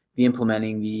was the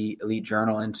implementing the elite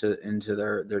journal into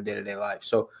their day-to-day life.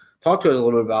 So talk to us a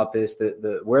little bit about this,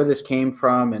 the where this came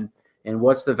from, and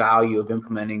what's the value of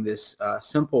implementing this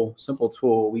simple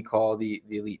tool we call the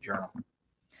elite journal.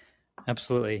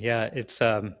 Absolutely. Yeah. It's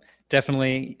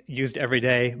definitely used every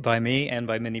day by me and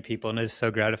by many people. And it's so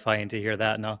gratifying to hear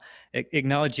that. And I'll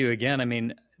acknowledge you again. I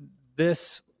mean,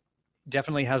 this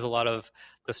definitely has a lot of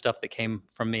the stuff that came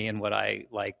from me and what I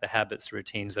like, the habits,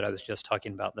 routines that I was just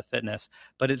talking about, the fitness,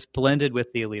 but it's blended with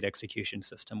the elite execution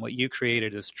system. What you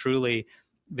created is truly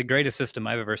the greatest system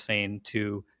I've ever seen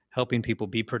to helping people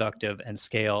be productive and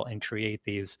scale and create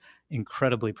these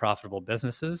incredibly profitable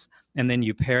businesses. And then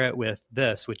you pair it with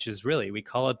this, which is really, we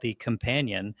call it the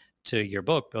companion to your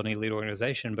book, Building a Elite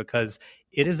Organization, because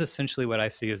it is essentially what I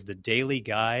see as the daily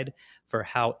guide for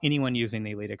how anyone using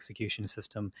the elite execution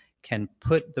system can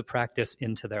put the practice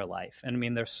into their life. And I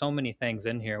mean, there's so many things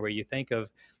in here where you think of,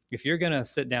 if you're going to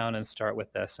sit down and start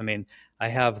with this, I mean, I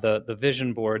have the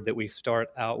vision board that we start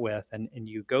out with, and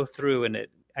you go through, and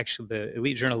it actually, the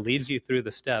Elite Journal leads you through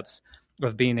the steps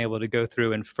of being able to go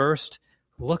through and first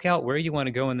look out where you want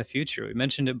to go in the future. We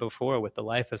mentioned it before with the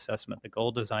life assessment, the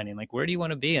goal designing, like where do you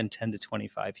want to be in 10 to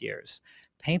 25 years?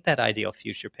 Paint that ideal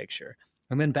future picture.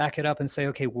 and then back it up and say,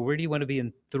 okay, well, where do you want to be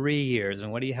in 3 years?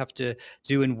 And what do you have to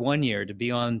do in 1 year to be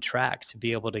on track to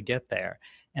be able to get there?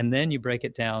 And then you break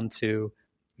it down to,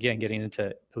 again, getting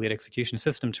into elite execution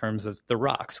system terms of the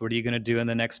rocks. What are you going to do in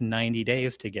the next 90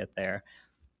 days to get there?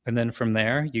 And then from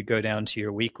there, you go down to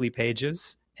your weekly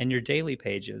pages and your daily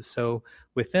pages. So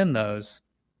within those,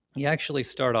 you actually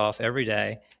start off every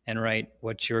day and write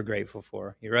what you're grateful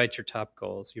for. You write your top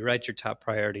goals. You write your top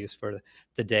priorities for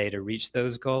the day to reach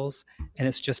those goals. And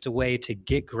it's just a way to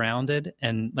get grounded.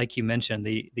 And like you mentioned,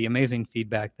 the amazing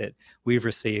feedback that we've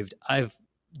received, I've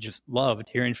just loved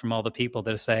hearing from all the people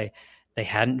that say they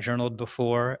hadn't journaled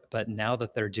before, but now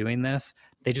that they're doing this,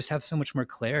 they just have so much more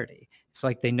clarity. It's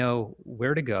like they know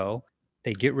where to go.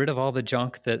 They get rid of all the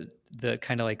junk, that the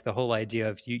kind of like the whole idea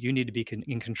of you need to be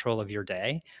in control of your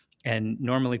day. And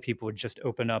normally people would just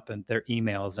open up their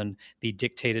emails and be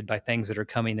dictated by things that are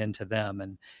coming into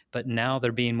them. But now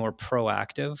they're being more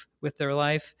proactive with their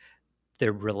life.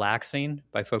 They're relaxing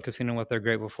by focusing on what they're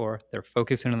grateful for. They're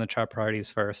focusing on the top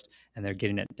priorities first, and they're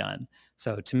getting it done.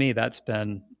 So to me, that's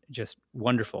been just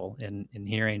wonderful in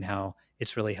hearing how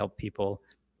it's really helped people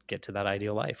get to that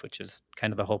ideal life, which is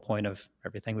kind of the whole point of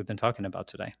everything we've been talking about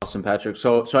today. Awesome, Patrick.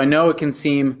 So I know it can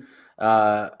seem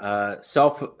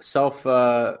self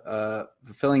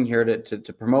fulfilling here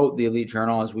to promote the Elite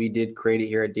Journal, as we did create it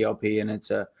here at DLP, and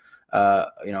it's a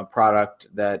product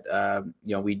that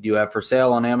we do have for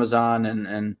sale on Amazon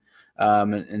and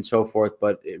so forth.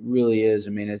 But it really is. I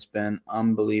mean, it's been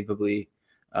unbelievably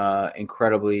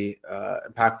incredibly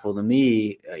impactful to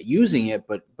me using it,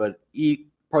 but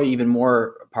probably even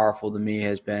more powerful to me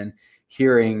has been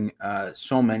hearing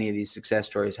so many of these success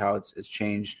stories, how it's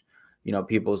changed,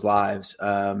 people's lives,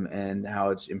 and how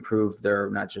it's improved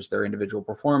not just their individual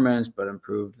performance, but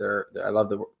improved their I love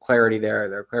the clarity there,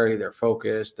 their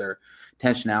focus, their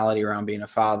intentionality around being a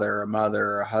father, a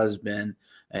mother, a husband,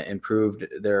 improved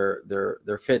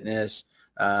their fitness,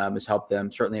 has helped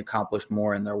them certainly accomplish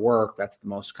more in their work. That's the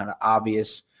most kind of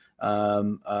obvious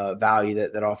value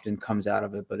that often comes out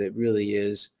of it, but it really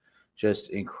is just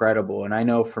incredible. And I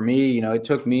know for me, it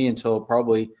took me until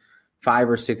probably 5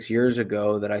 or 6 years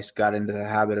ago that I got into the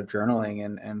habit of journaling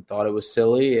and thought it was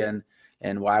silly and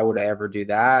why would I ever do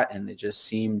that? And it just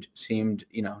seemed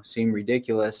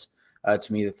ridiculous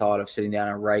to me, the thought of sitting down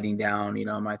and writing down,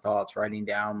 my thoughts, writing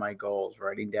down my goals,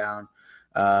 writing down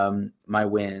my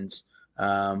wins.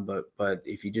 But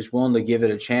if you're just willing to give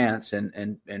it a chance and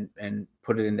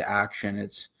put it into action,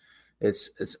 it's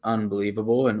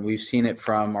unbelievable. And we've seen it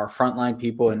from our frontline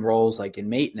people in roles like in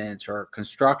maintenance or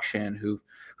construction who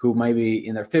might be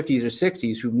in their 50s or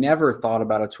 60s, who've never thought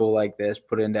about a tool like this,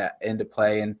 put into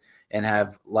play and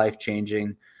have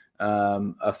life-changing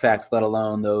effects, let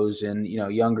alone those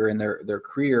younger in their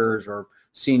careers, or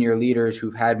senior leaders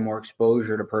who've had more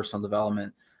exposure to personal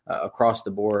development across the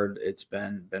board. It's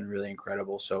been really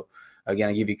incredible. So again,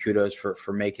 I give you kudos for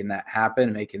making that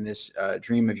happen, making this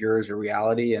dream of yours a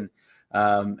reality, and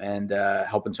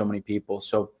helping so many people.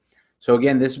 So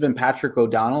again, this has been Patrick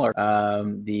O'Donnell,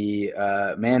 the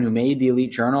man who made the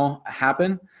Elite Journal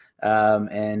happen,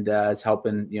 and is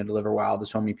helping deliver wow to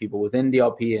so many people within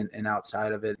DLP and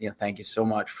outside of it. Thank you so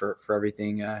much for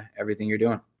everything you're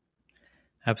doing.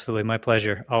 Absolutely. My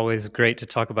pleasure. Always great to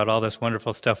talk about all this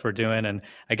wonderful stuff we're doing. And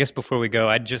I guess before we go,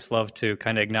 I'd just love to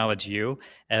kind of acknowledge you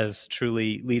as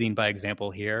truly leading by example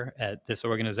here at this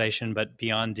organization, but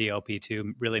beyond DLP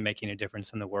too, really making a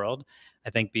difference in the world.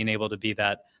 I think being able to be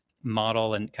that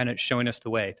model and kind of showing us the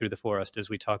way through the forest as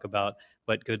we talk about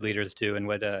what good leaders do. And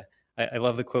what I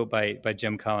love the quote by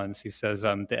Jim Collins. He says,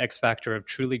 the X factor of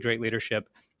truly great leadership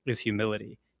is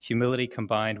humility. Humility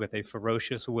combined with a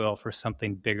ferocious will for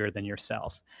something bigger than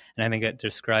yourself. And I think that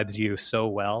describes you so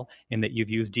well, in that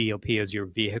you've used DLP as your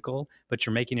vehicle, but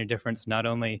you're making a difference not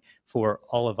only for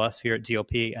all of us here at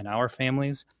DLP and our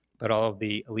families, but all of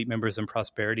the elite members and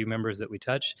prosperity members that we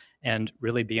touch, and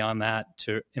really beyond that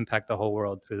to impact the whole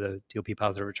world through the DLP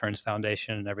Positive Returns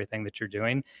Foundation and everything that you're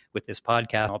doing with this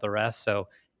podcast and all the rest. So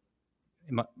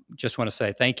just want to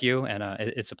say thank you, and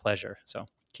it's a pleasure. So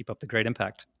keep up the great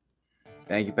impact.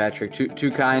 Thank you, Patrick.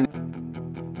 Too kind.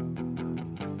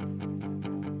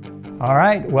 All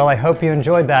right. Well, I hope you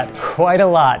enjoyed that. Quite a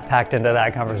lot packed into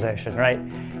that conversation, right?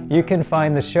 You can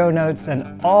find the show notes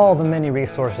and all the many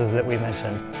resources that we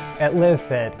mentioned at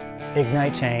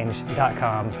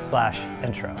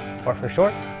livefitignitetechange.com/intro, or for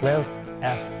short,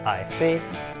 LiveFIC.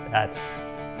 That's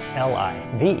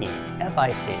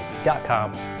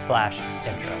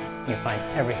LIVEFIC.com/intro. You can find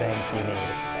everything you need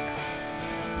there.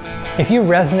 If you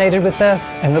resonated with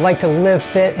this and would like to live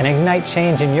fit and ignite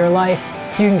change in your life,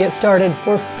 you can get started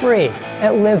for free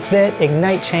at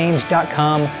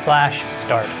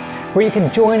livefitignitechange.com/start, where you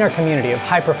can join our community of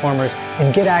high performers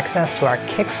and get access to our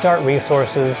Kickstart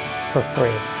resources for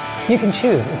free. You can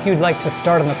choose if you'd like to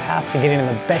start on the path to getting in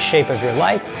the best shape of your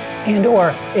life and or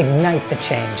ignite the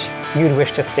change you'd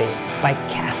wish to see by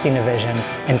casting a vision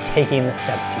and taking the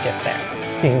steps to get there.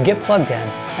 You can get plugged in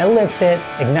at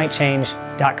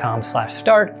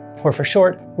livefitignitechange.com/start, or for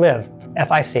short,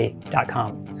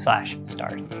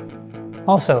 livefic.com/start.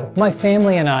 Also, my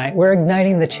family and I, we're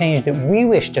igniting the change that we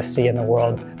wish to see in the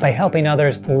world by helping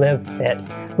others live fit.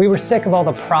 We were sick of all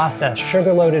the processed,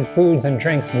 sugar-loaded foods and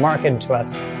drinks marketed to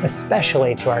us,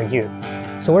 especially to our youth.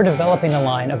 So we're developing a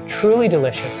line of truly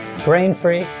delicious,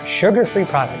 grain-free, sugar-free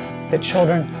products that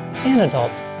children and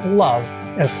adults love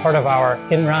as part of our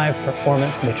InRive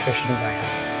Performance Nutrition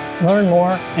brand. Learn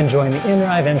more and join the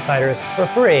InRive Insiders for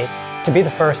free to be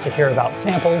the first to hear about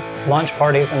samples, launch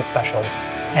parties, and specials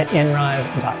at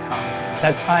inrive.com.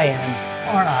 That's INRIVE.com.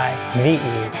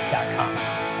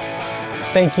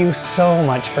 Thank you so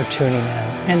much for tuning in,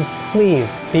 and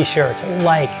please be sure to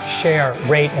like, share,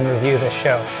 rate, and review this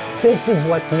show. This is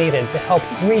what's needed to help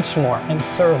reach more and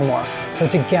serve more, so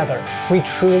together we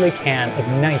truly can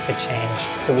ignite the change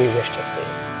that we wish to see.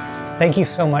 Thank you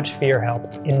so much for your help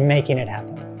in making it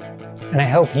happen, and I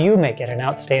hope you make it an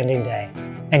outstanding day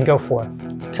and go forth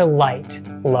to light,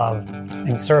 love,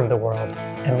 and serve the world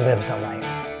and live the life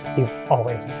you've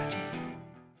always imagined.